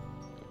anvil.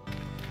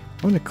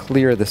 I'm going to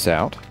clear this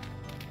out.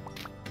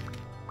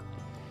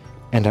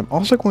 And I'm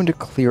also going to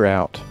clear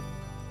out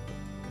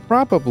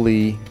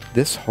probably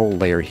this whole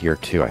layer here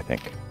too, I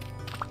think.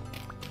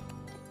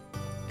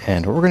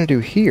 And what we're going to do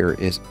here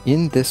is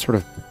in this sort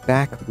of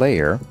back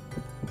layer,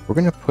 we're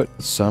going to put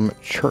some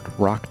chert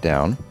rock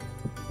down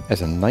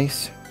as a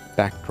nice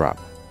backdrop.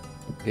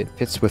 It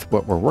fits with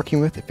what we're working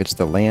with, it fits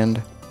the land,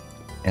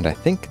 and I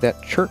think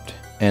that chert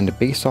and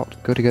basalt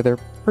go together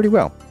pretty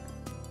well.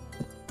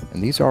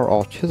 And these are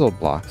all chiseled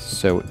blocks,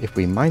 so if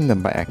we mine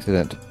them by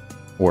accident,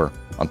 or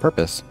on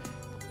purpose,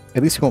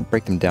 at least we won't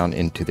break them down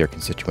into their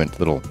constituent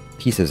little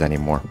pieces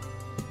anymore.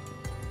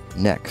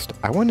 Next,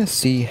 I want to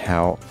see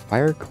how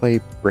fire clay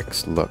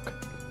bricks look.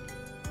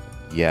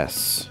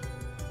 Yes.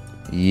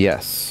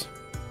 Yes.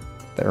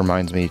 That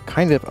reminds me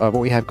kind of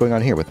what we have going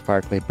on here with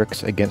fire clay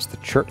bricks against the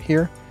chert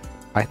here.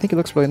 I think it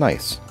looks really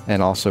nice.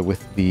 And also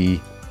with the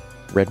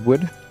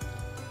redwood,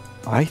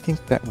 I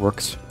think that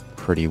works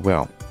pretty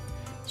well.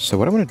 So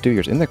what I want to do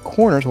here is in the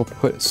corners we'll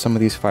put some of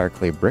these fire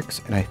clay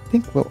bricks, and I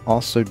think we'll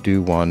also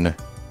do one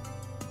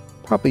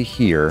probably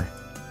here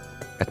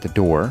at the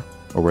door,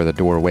 or where the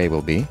doorway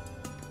will be.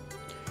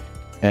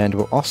 And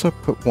we'll also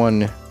put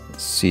one,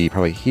 let's see,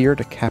 probably here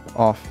to cap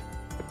off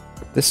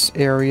this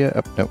area.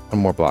 Oh, no, one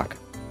more block.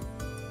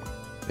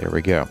 There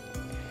we go.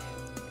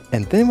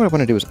 And then what I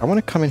want to do is I want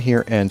to come in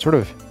here and sort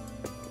of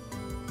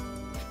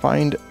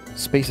find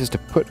spaces to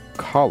put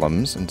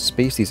columns and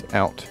space these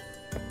out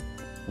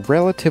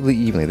relatively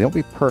evenly. They won't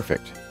be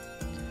perfect.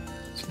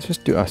 So let's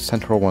just do a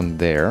central one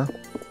there.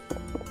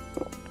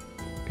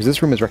 Because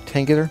this room is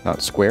rectangular,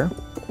 not square,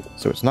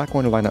 so it's not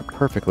going to line up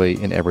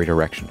perfectly in every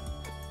direction.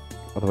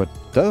 Although it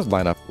does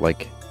line up,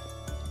 like,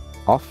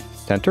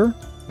 off-center.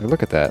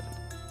 Look at that.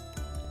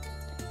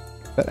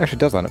 That actually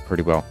does line up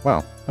pretty well.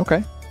 Wow,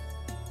 okay.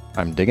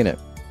 I'm digging it.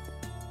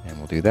 And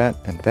we'll do that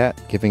and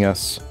that, giving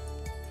us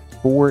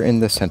 4 in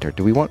the center.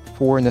 Do we want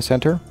 4 in the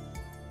center?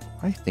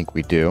 I think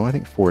we do. I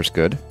think 4 is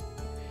good.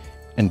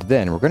 And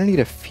then we're going to need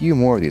a few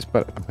more of these,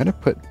 but I'm going to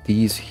put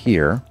these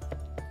here.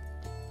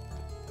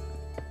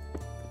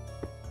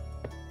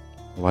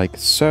 Like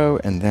so,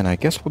 and then I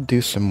guess we'll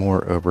do some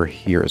more over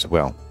here as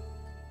well.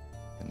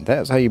 And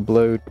that's how you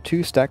blow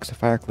 2 stacks of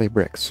fire clay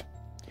bricks.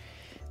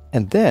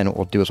 And then what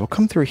we'll do is we'll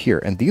come through here,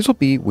 and these will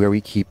be where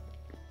we keep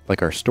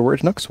like our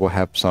storage nooks. We'll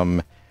have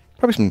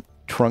probably some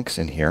trunks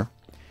in here.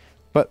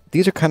 But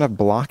these are kind of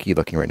blocky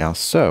looking right now,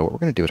 so what we're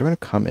going to do is we're going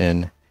to come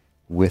in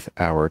with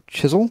our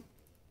chisel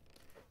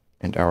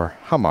and our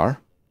hammer.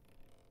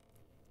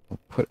 We'll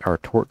put our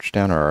torch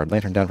down, or our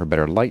lantern down for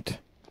better light,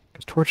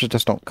 because torches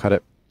just don't cut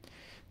it.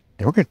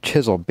 And we're going to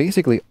chisel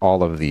basically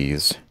all of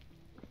these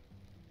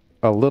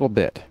a little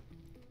bit.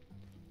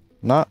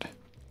 Not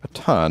a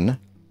ton,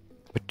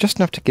 but just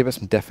enough to give us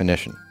some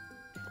definition.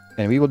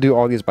 And we will do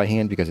all these by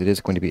hand because it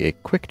is going to be a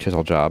quick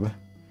chisel job.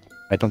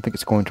 I don't think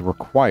it's going to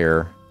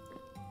require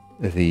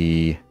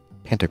the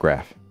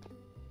pantograph.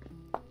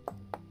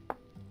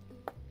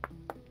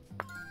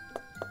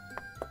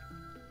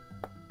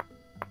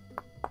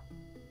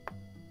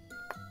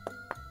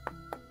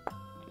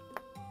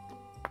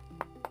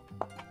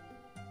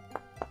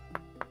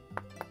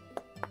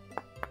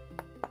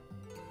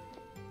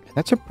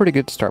 That's a pretty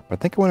good start, but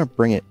I think I want to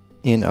bring it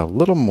in a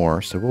little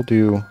more, so we'll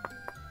do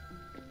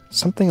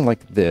something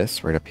like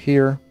this right up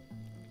here.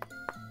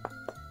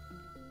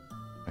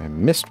 I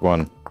missed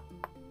one.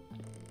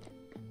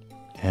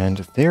 And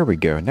there we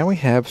go. Now we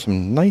have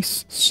some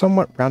nice,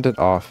 somewhat rounded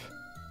off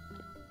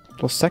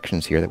little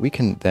sections here that we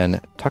can then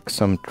tuck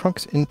some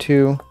trunks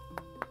into.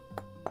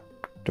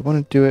 Do I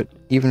want to do it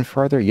even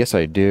farther? Yes,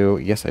 I do.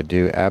 Yes, I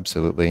do.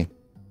 Absolutely.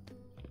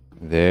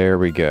 There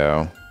we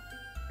go.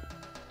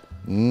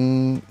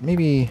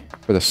 Maybe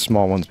for the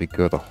small ones we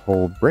go the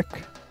whole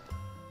brick.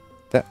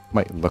 That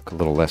might look a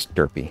little less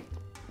derpy.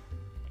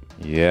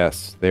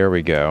 Yes, there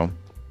we go.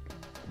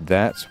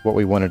 That's what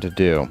we wanted to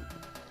do.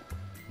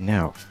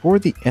 Now, for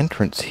the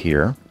entrance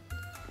here,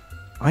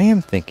 I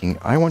am thinking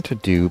I want to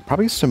do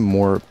probably some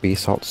more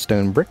basalt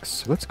stone bricks.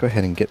 So let's go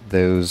ahead and get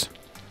those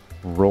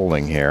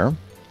rolling here.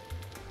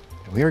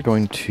 We are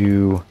going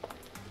to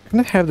kind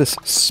of have this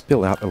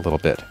spill out a little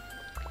bit.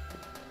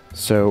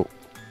 So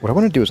what I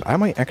want to do is I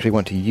might actually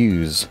want to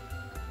use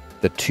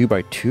the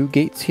 2x2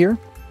 gates here.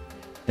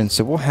 And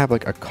so we'll have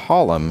like a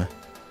column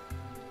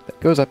that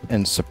goes up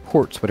and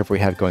supports whatever we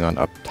have going on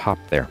up top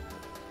there.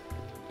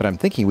 But I'm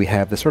thinking we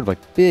have this sort of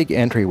like big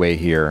entryway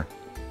here.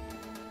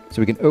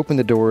 So we can open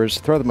the doors,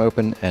 throw them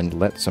open, and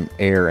let some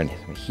air and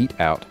heat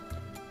out.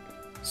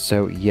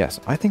 So yes,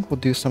 I think we'll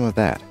do some of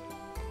that.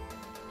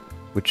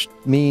 which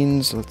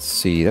means, let's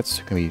see, that's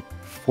going to be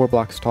 4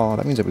 blocks tall.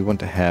 That means that we want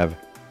to have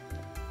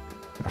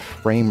a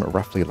frame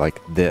roughly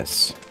like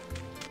this.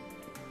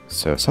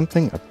 So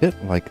something a bit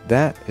like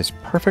that is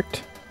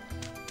perfect.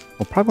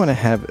 We'll probably want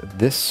to have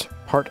this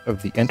part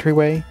of the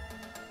entryway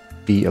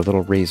be a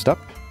little raised up,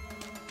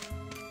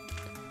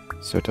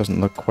 so it doesn't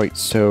look quite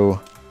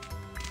so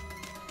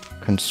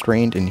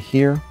constrained in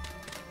here.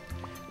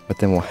 But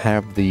then we'll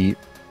have the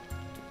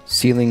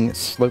ceiling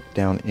slope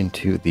down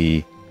into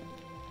the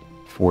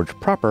forge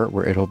proper,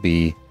 where it'll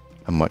be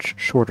a much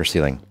shorter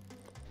ceiling.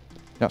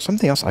 Now,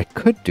 something else I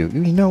could do,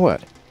 you know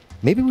what?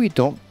 Maybe we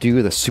don't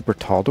do the super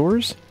tall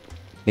doors.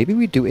 Maybe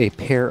we do a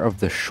pair of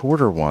the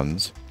shorter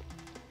ones,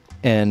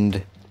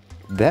 and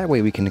that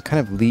way we can kind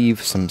of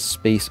leave some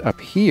space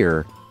up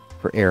here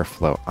for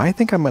airflow. I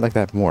think I might like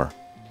that more.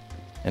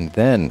 And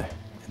then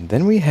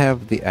we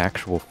have the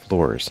actual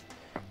floors.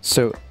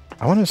 So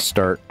I want to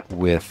start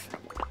with,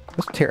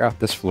 let's tear out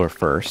this floor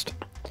first,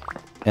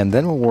 and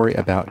then we'll worry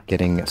about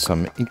getting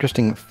some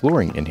interesting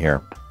flooring in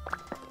here.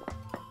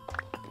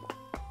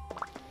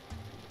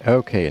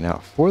 Okay, now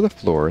for the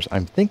floors,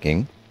 I'm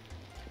thinking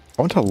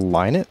I want to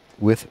line it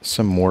with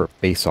some more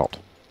basalt.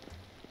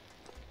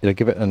 It'll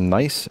give it a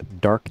nice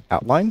dark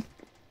outline.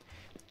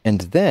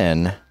 And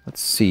then,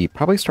 let's see,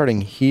 probably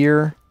starting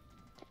here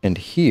and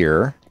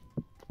here,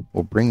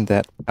 we'll bring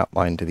that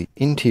outline to the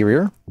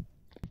interior.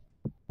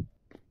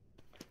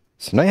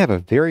 So now you have a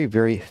very,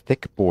 very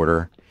thick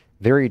border,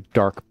 very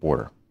dark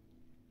border.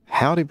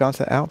 How do we balance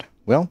that out?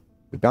 Well,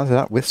 we balance it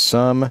out with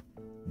some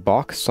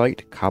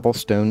bauxite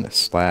cobblestone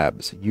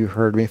slabs. You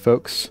heard me,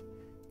 folks.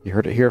 You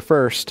heard it here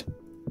first.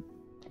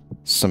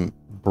 Some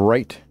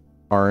bright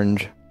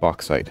orange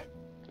bauxite.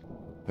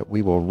 But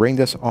we will ring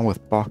this on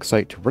with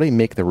bauxite to really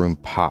make the room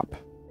pop.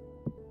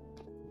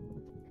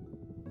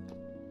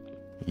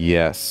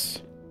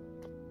 Yes.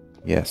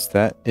 Yes,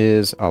 that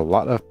is a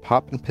lot of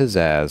pop and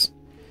pizzazz.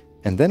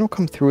 And then we'll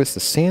come through with the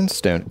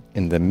sandstone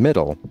in the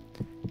middle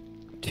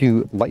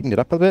to lighten it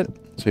up a bit.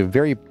 So a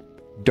very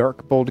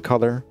dark, bold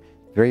color,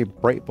 very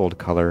bright, bold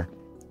color,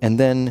 and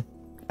then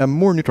a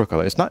more neutral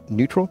color. It's not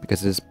neutral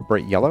because it is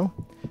bright yellow,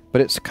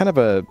 but it's kind of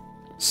a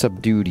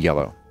subdued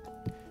yellow.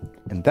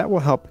 And that will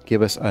help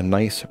give us a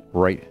nice,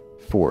 bright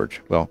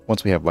forge. Well,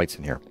 once we have lights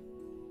in here.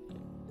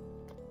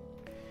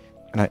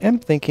 And I am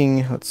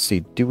thinking, let's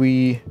see, do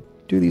we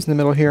do these in the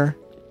middle here?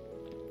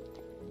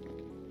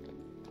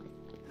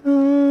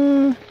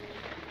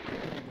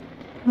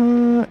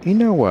 You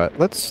know what?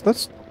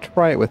 Let's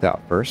try it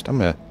without first. I'm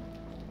gonna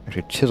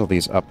actually chisel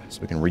these up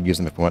so we can reuse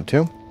them if we want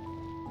to.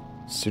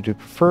 So do you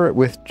prefer it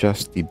with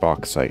just the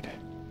bauxite?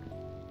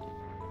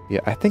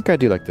 Yeah, I think I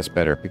do like this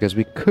better because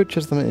we could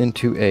chisel them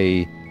into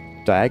a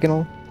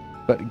diagonal,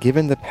 but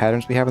given the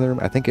patterns we have in the room,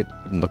 I think it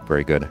wouldn't look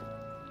very good.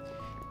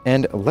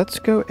 And let's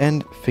go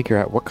and figure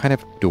out what kind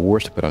of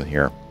doors to put on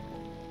here.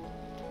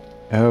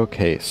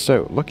 Okay,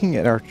 so looking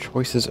at our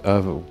choices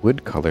of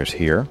wood colors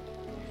here,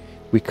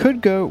 we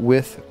could go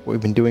with what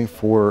we've been doing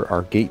for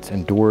our gates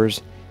and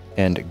doors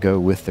and go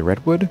with the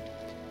redwood,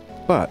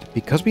 but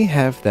because we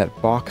have that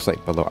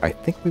bauxite below, I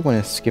think we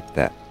want to skip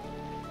that.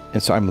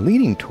 And so I'm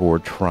leaning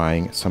toward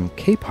trying some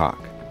kapok.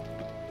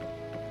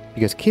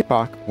 Because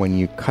kapok, when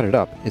you cut it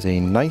up, is a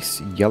nice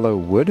yellow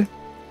wood.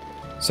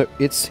 So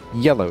it's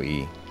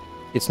yellowy.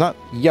 It's not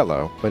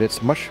yellow, but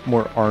it's much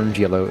more orange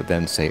yellow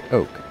than, say,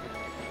 oak.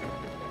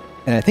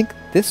 And I think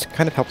this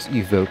kind of helps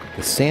evoke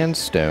the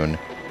sandstone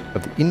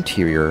of the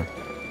interior,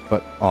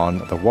 but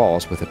on the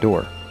walls with a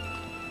door.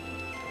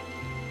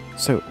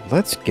 So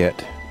let's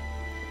get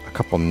a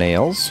couple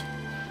nails,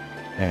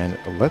 and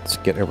let's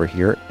get over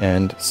here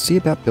and see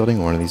about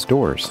building one of these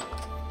doors.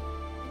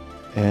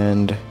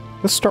 And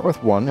let's start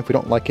with one. If we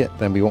don't like it,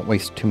 then we won't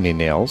waste too many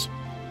nails.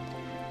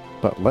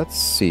 But let's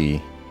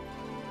see.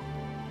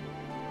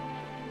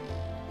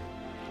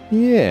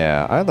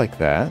 Yeah, I like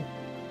that.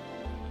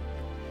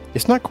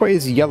 It's not quite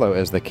as yellow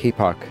as the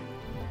kapok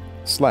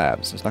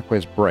slabs. It's not quite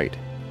as bright.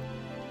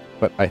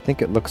 But I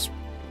think it looks...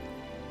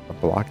 A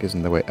block is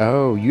in the way.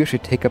 Oh, you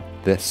should take up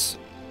this.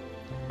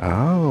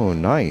 Oh,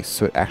 nice.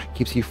 So it actually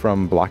keeps you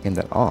from blocking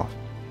that off.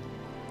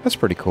 That's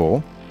pretty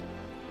cool.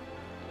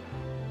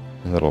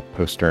 A little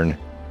postern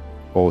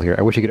hole here.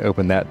 I wish you could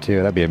open that too.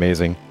 That'd be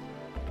amazing.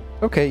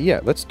 Okay,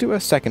 yeah, let's do a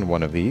second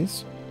one of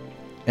these.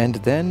 And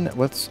then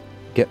let's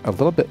get a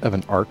little bit of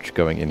an arch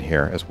going in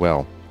here as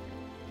well.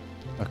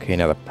 Okay,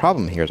 now the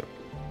problem here is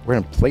we're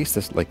going to place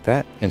this like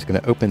that, and it's going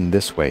to open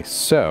this way.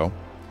 So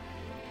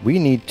we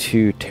need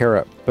to tear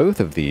up both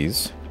of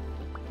these,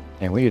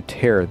 and we need to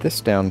tear this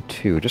down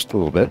too, just a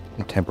little bit,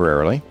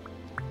 temporarily.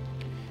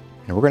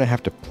 And we're going to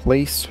have to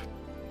place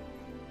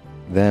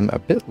them a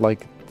bit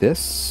like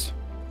this,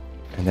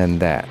 and then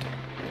that.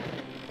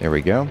 There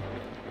we go.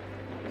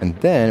 And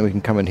then we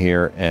can come in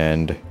here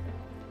and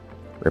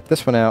rip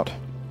this one out,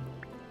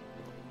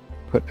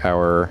 put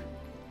our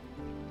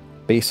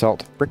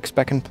basalt bricks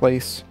back in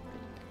place,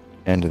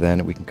 and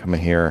then we can come in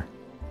here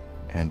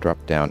and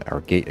drop down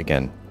our gate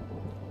again.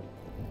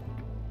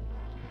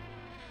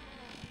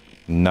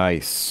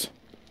 Nice.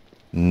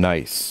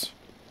 Nice.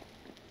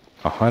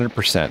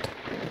 100%.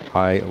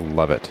 I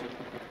love it.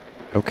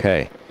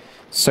 Okay.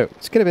 So,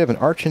 let's get a bit of an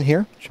arch in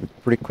here. Should be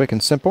pretty quick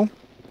and simple.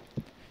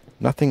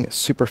 Nothing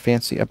super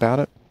fancy about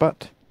it,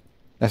 but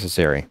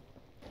necessary.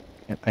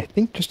 And I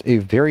think just a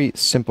very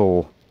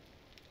simple,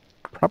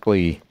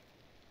 probably,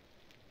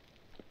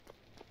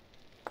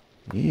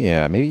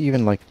 yeah, maybe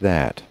even like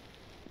that.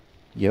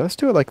 Yeah, let's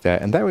do it like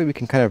that, and that way we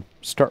can kind of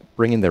start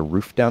bringing the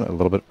roof down a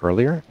little bit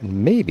earlier,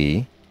 and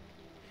maybe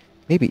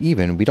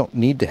even we don't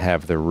need to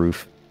have the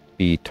roof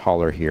be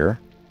taller here.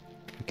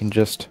 We can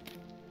just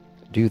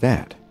do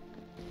that.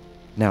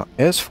 Now,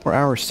 as for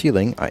our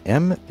ceiling, I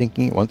am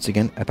thinking once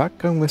again about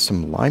going with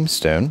some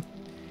limestone,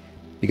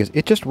 because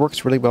it just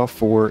works really well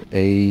for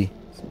a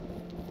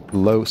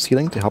low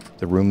ceiling to help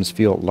the rooms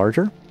feel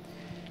larger,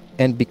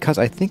 and because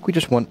I think we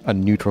just want a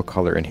neutral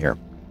color in here.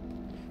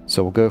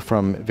 So we'll go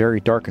from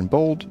very dark and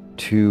bold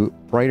to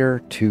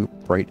brighter to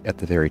bright at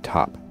the very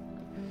top.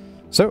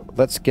 So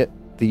let's get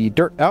the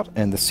dirt out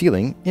and the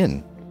ceiling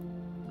in.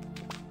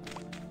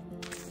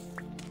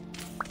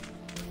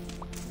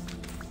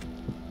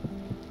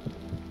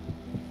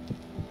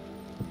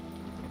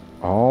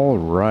 All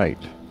right.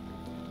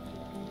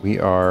 We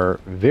are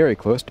very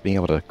close to being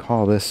able to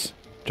call this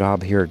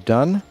job here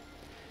done.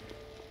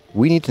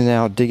 We need to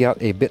now dig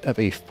out a bit of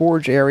a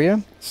forge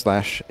area /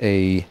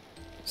 a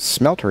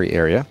smeltery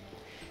area.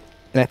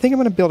 And I think I'm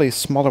going to build a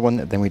smaller one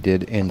than we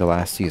did in the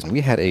last season.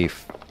 We had a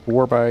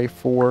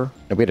 4x4,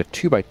 no, we had a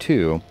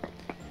 2x2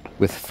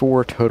 with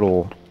 4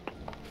 total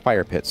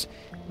fire pits.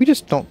 We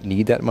just don't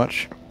need that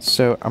much.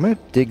 So I'm going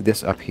to dig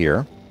this up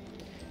here.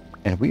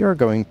 And we are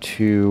going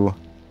to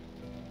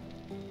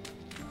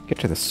get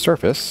to the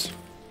surface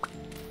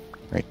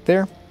right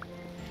there.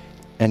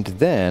 And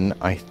then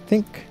I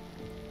think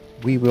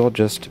we will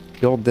just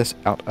build this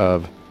out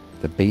of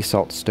the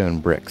basalt stone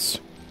bricks.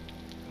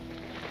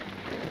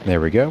 There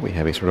we go. We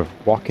have a sort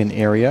of walk-in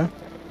area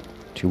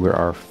to where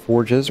our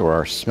forges or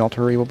our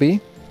smeltery will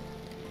be.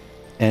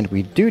 And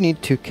we do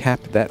need to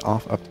cap that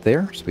off up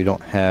there so we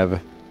don't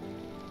have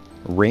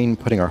rain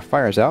putting our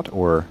fires out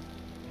or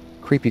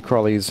creepy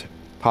crawlies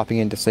popping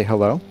in to say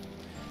hello.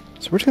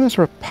 So we're just going to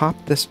sort of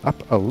pop this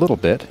up a little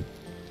bit.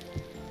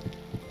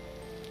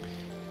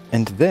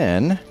 And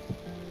then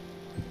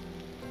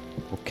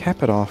we'll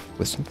cap it off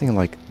with something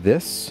like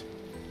this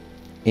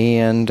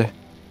and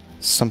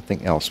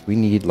something else. We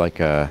need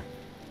like a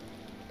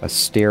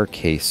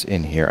staircase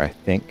in here, I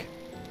think.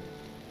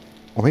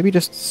 Or maybe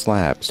just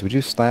slabs. Do we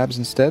do slabs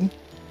instead?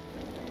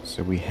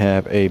 So we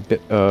have a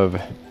bit of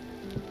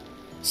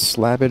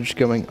slabbage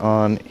going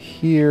on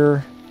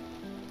here.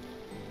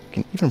 We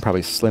can even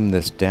probably slim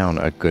this down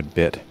a good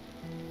bit.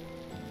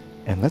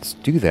 And let's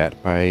do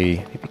that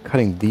by maybe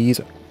cutting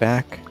these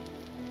back.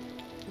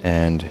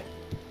 And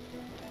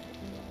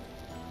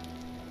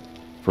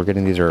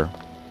forgetting these are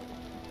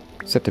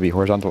set to be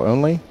horizontal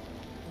only.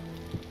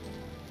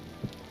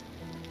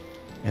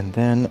 And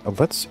then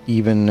let's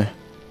even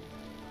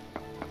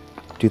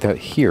do that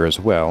here as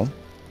well.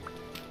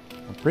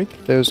 I'll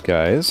break those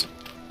guys.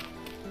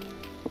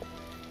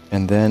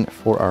 And then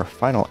for our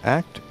final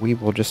act, we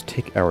will just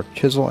take our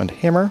chisel and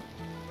hammer.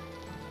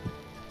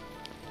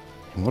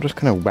 And we'll just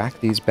kind of whack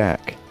these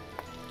back.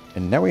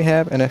 And now we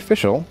have an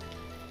official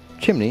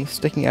chimney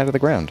sticking out of the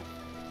ground.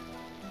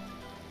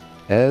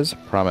 As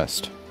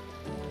promised.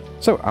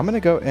 So I'm going to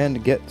go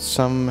and get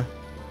some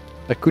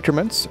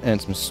accoutrements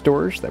and some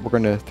storage that we're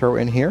going to throw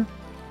in here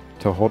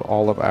to hold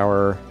all of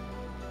our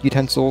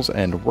utensils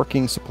and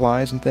working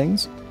supplies and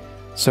things.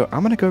 So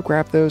I'm going to go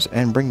grab those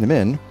and bring them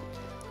in.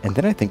 And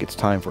then I think it's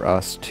time for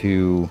us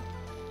to,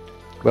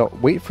 well,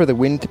 wait for the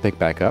wind to pick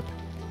back up.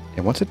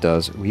 And once it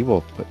does, we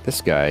will put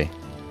this guy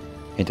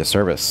into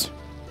service.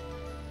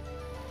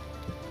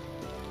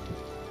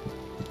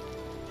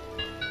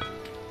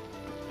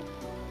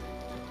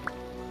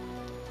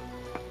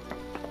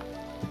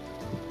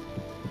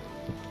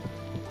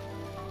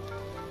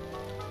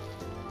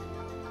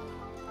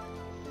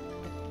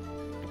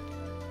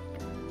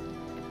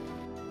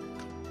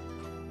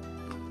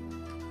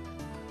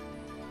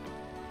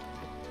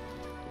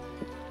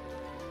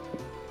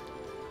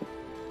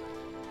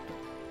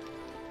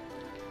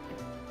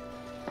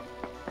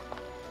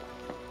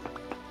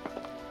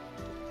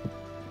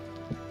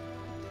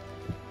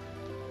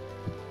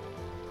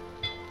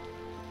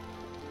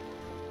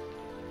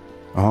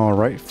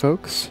 Alright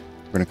folks,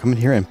 we're going to come in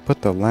here and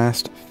put the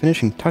last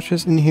finishing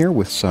touches in here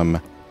with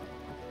some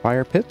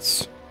fire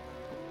pits.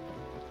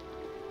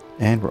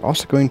 And we're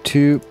also going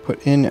to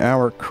put in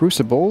our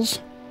crucibles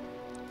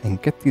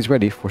and get these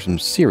ready for some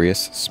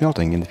serious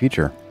smelting in the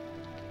future.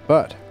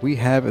 But we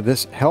have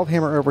this Helve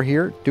hammer over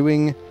here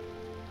doing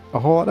a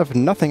whole lot of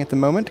nothing at the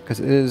moment because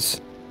it is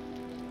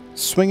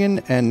swinging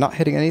and not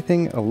hitting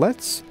anything.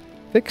 Let's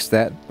fix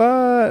that,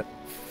 but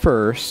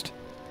first,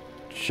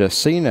 just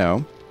so you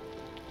know,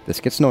 this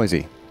gets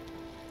noisy.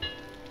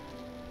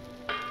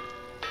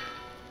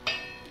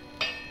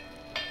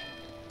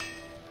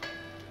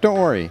 Don't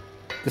worry,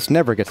 this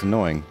never gets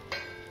annoying.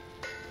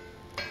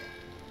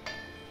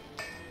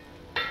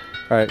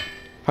 Alright,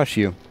 hush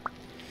you.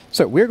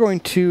 So we're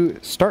going to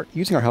start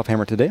using our Helve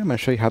hammer today. I'm going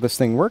to show you how this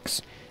thing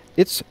works.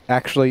 It's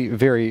actually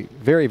very,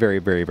 very, very,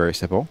 very, very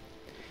simple.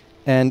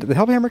 And the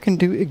Helve hammer can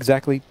do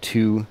exactly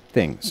two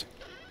things,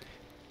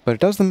 but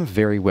it does them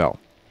very well.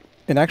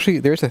 And actually,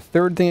 there's a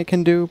third thing it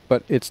can do,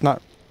 but it's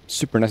not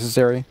super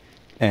necessary,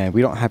 and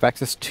we don't have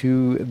access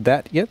to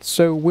that yet,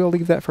 so we'll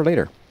leave that for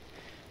later.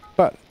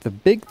 But the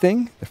big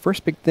thing, the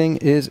first big thing,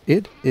 is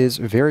it is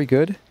very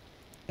good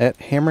at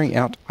hammering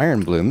out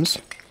iron blooms,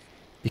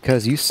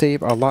 because you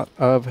save a lot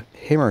of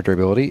hammer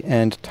durability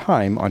and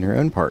time on your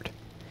own part,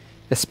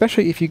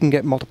 especially if you can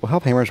get multiple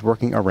Helve hammers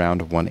working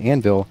around one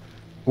anvil,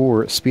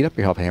 or speed up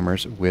your Helve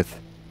hammers with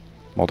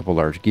multiple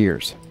large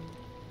gears.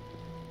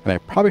 And I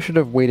probably should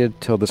have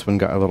waited till this one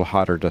got a little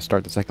hotter to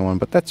start the second one,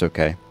 but that's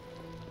okay.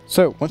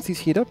 So once these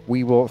heat up,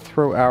 we will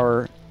throw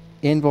our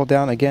anvil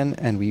down again,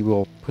 and we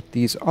will put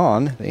these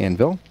on the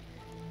anvil,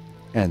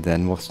 and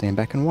then we'll stand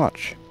back and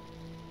watch.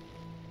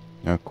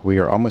 Okay, we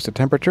are almost at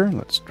temperature.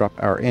 Let's drop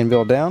our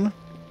anvil down,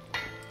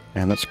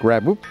 and let's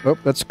grab,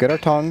 let's get our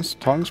tongs.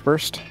 Tongs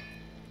first.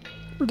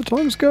 Where'd the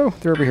tongs go?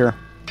 They're over here.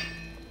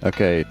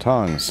 Okay,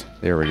 tongs.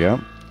 There we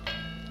go.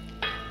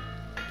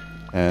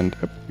 And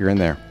you're in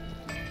there.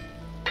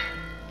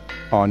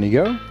 On you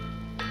go.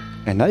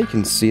 And now you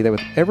can see that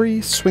with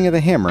every swing of the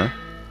hammer,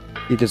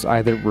 it is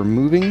either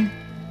removing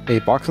a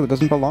box that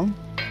doesn't belong,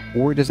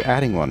 or it is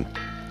adding one.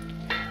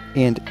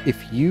 And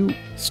if you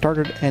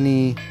started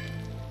any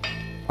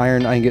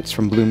iron ingots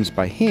from blooms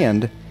by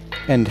hand,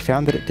 and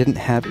found that it didn't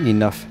have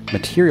enough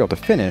material to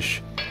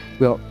finish,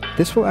 well,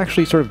 this will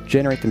actually sort of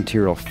generate the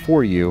material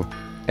for you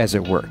as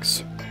it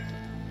works.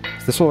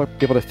 So this will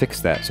be able to fix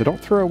that. So don't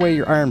throw away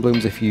your iron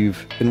blooms if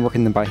you've been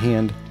working them by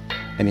hand,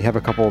 and you have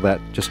a couple that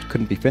just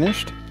couldn't be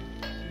finished.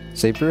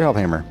 Save for your Helve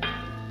hammer.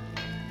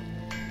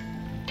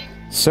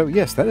 So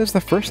yes, that is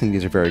the first thing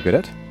these are very good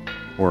at.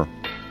 Or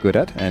good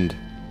at, and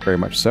very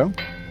much so.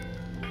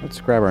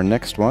 Let's grab our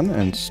next one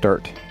and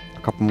start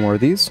a couple more of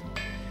these.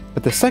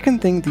 But the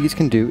second thing these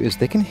can do is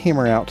they can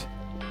hammer out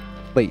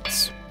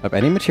plates of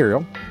any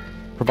material,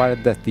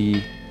 provided that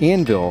the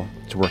anvil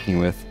it's working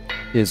with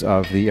is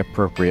of the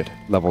appropriate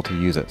level to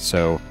use it.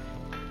 So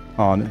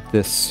on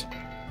this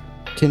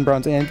tin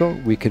bronze anvil,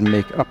 we can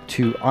make up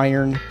to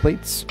iron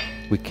plates.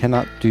 We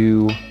cannot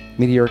do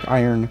meteoric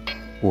iron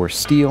or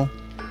steel,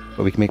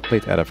 but we can make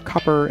plates out of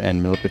copper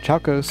and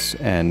milipichalcos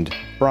and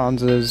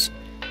bronzes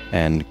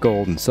and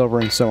gold and silver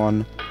and so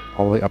on,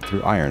 all the way up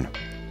through iron.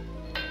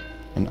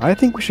 And I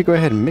think we should go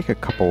ahead and make a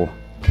couple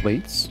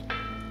plates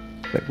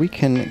that we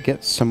can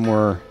get some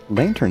more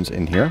lanterns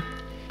in here.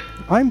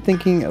 I'm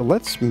thinking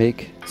let's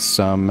make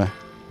some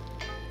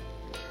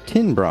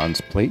tin bronze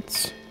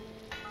plates.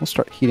 We'll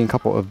start heating a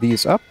couple of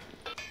these up,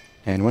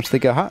 and once they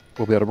get hot,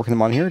 we'll be able to work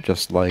them on here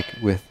just like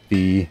with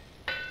the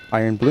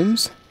iron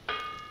blooms.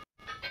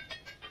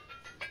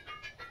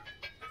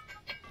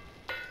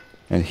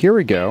 And here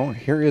we go.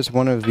 Here is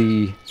one of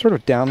the sort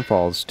of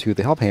downfalls to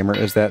the Helve hammer,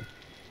 is that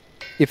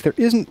if there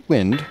isn't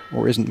wind,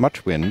 or isn't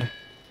much wind,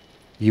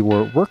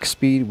 your work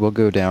speed will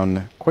go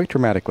down quite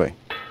dramatically.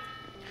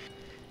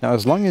 Now,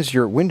 as long as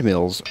your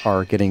windmills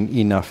are getting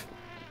enough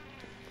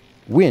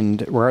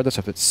wind, regardless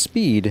of its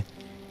speed,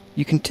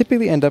 you can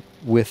typically end up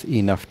with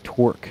enough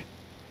torque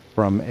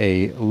from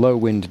a low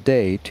wind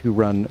day to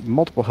run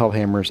multiple Helve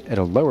hammers at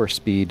a lower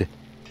speed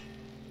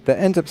that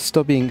ends up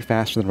still being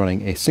faster than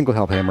running a single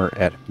Helve hammer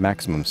at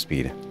maximum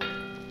speed.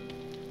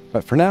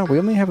 But for now, we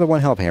only have the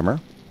one Helve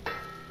hammer,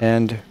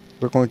 and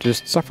we're going to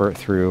just suffer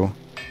through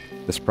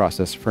this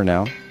process for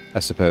now,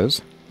 I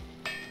suppose.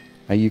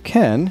 Now you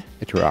can,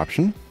 at your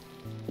option,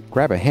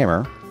 grab a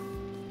hammer,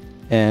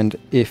 and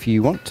if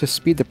you want to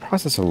speed the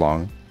process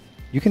along,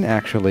 you can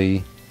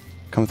actually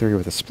come through here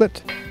with a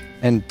split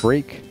and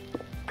break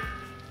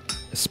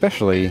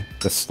especially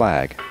the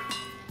slag.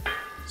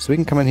 So we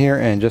can come in here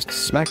and just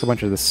smack a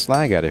bunch of the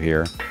slag out of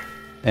here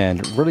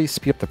and really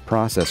speed up the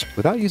process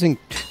without using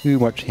too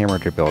much hammer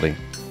durability.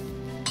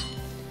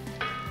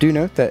 Do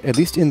note that, at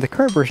least in the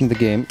current version of the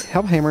game,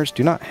 Helve hammers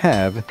do not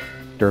have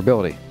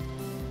durability.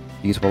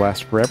 These will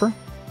last forever,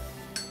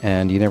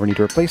 and you never need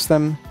to replace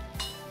them,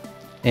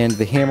 and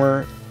the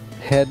hammer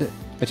head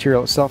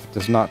material itself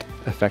does not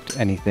affect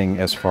anything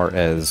as far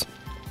as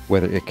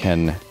whether it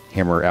can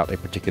hammer out a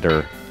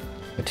particular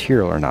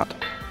material or not.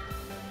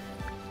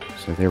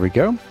 So there we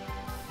go.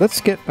 Let's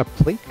get a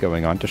plate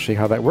going on to show you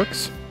how that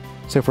works.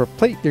 So for a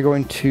plate, you're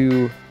going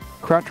to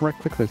crouch and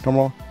right-click like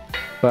normal,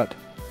 but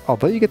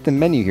although you get the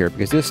menu here,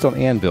 because it is still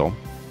an anvil,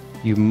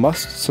 you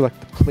must select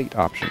the plate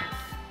option.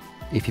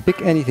 If you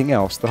pick anything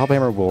else, the Helve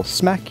hammer will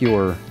smack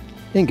your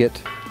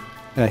ingot,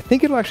 and I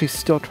think it'll actually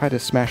still try to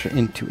smash it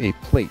into a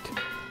plate.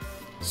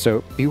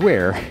 So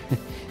beware,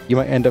 you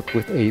might end up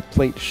with a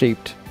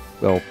plate-shaped,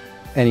 well,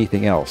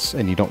 anything else,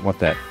 and you don't want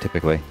that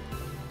typically.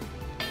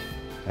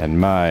 And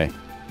my,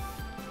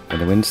 when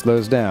the wind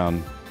slows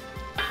down,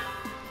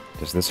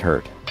 does this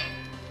hurt.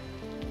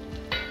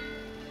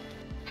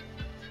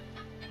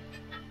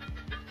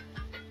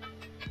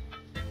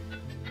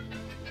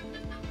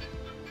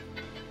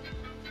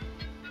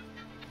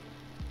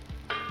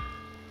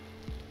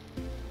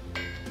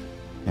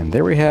 And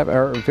there we have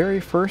our very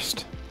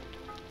first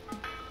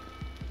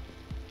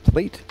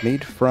plate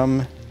made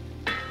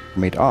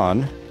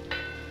on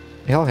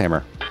a Helve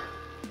hammer.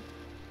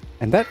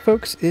 And that,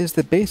 folks, is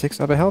the basics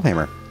of a Helve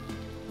hammer.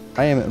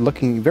 I am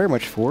looking very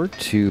much forward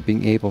to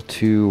being able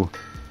to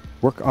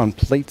work on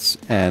plates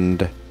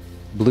and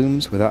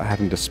blooms without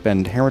having to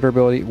spend hammer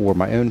durability or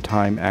my own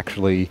time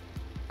actually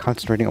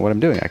concentrating on what I'm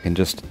doing. I can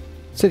just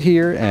sit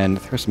here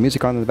and throw some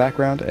music on in the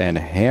background and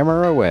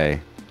hammer away.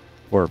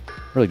 Or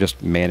really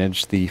just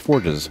manage the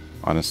forges,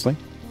 honestly.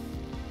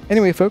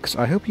 Anyway, folks,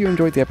 I hope you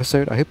enjoyed the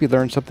episode. I hope you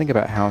learned something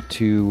about how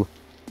to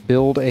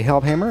build a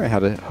Helve hammer and how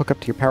to hook up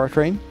to your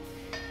powertrain.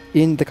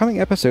 In the coming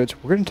episodes,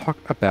 we're going to talk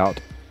about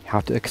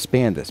how to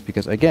expand this,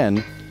 because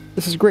again,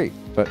 this is great,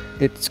 but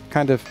it's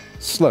kind of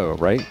slow,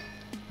 right?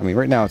 I mean,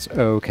 right now it's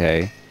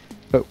okay,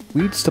 but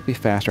we'd still be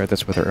faster at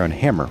this with our own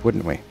hammer,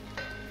 wouldn't we?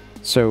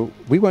 So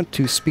we want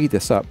to speed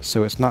this up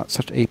so it's not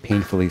such a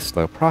painfully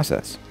slow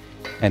process.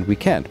 And we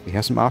can. We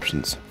have some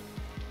options.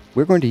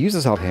 We're going to use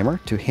this Helve hammer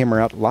to hammer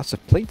out lots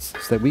of plates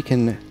so that we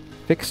can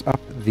fix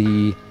up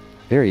the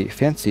very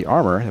fancy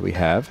armor that we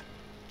have,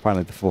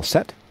 finally the full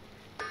set.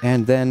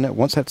 And then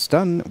once that's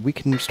done, we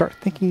can start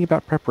thinking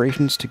about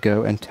preparations to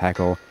go and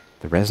tackle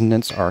the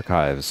Resonance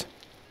Archives.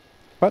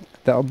 But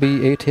that'll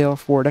be a tale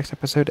for next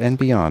episode and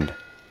beyond.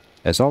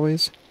 As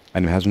always,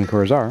 I'm HUD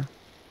Clock.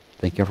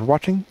 Thank you all for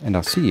watching, and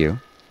I'll see you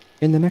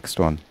in the next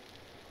one.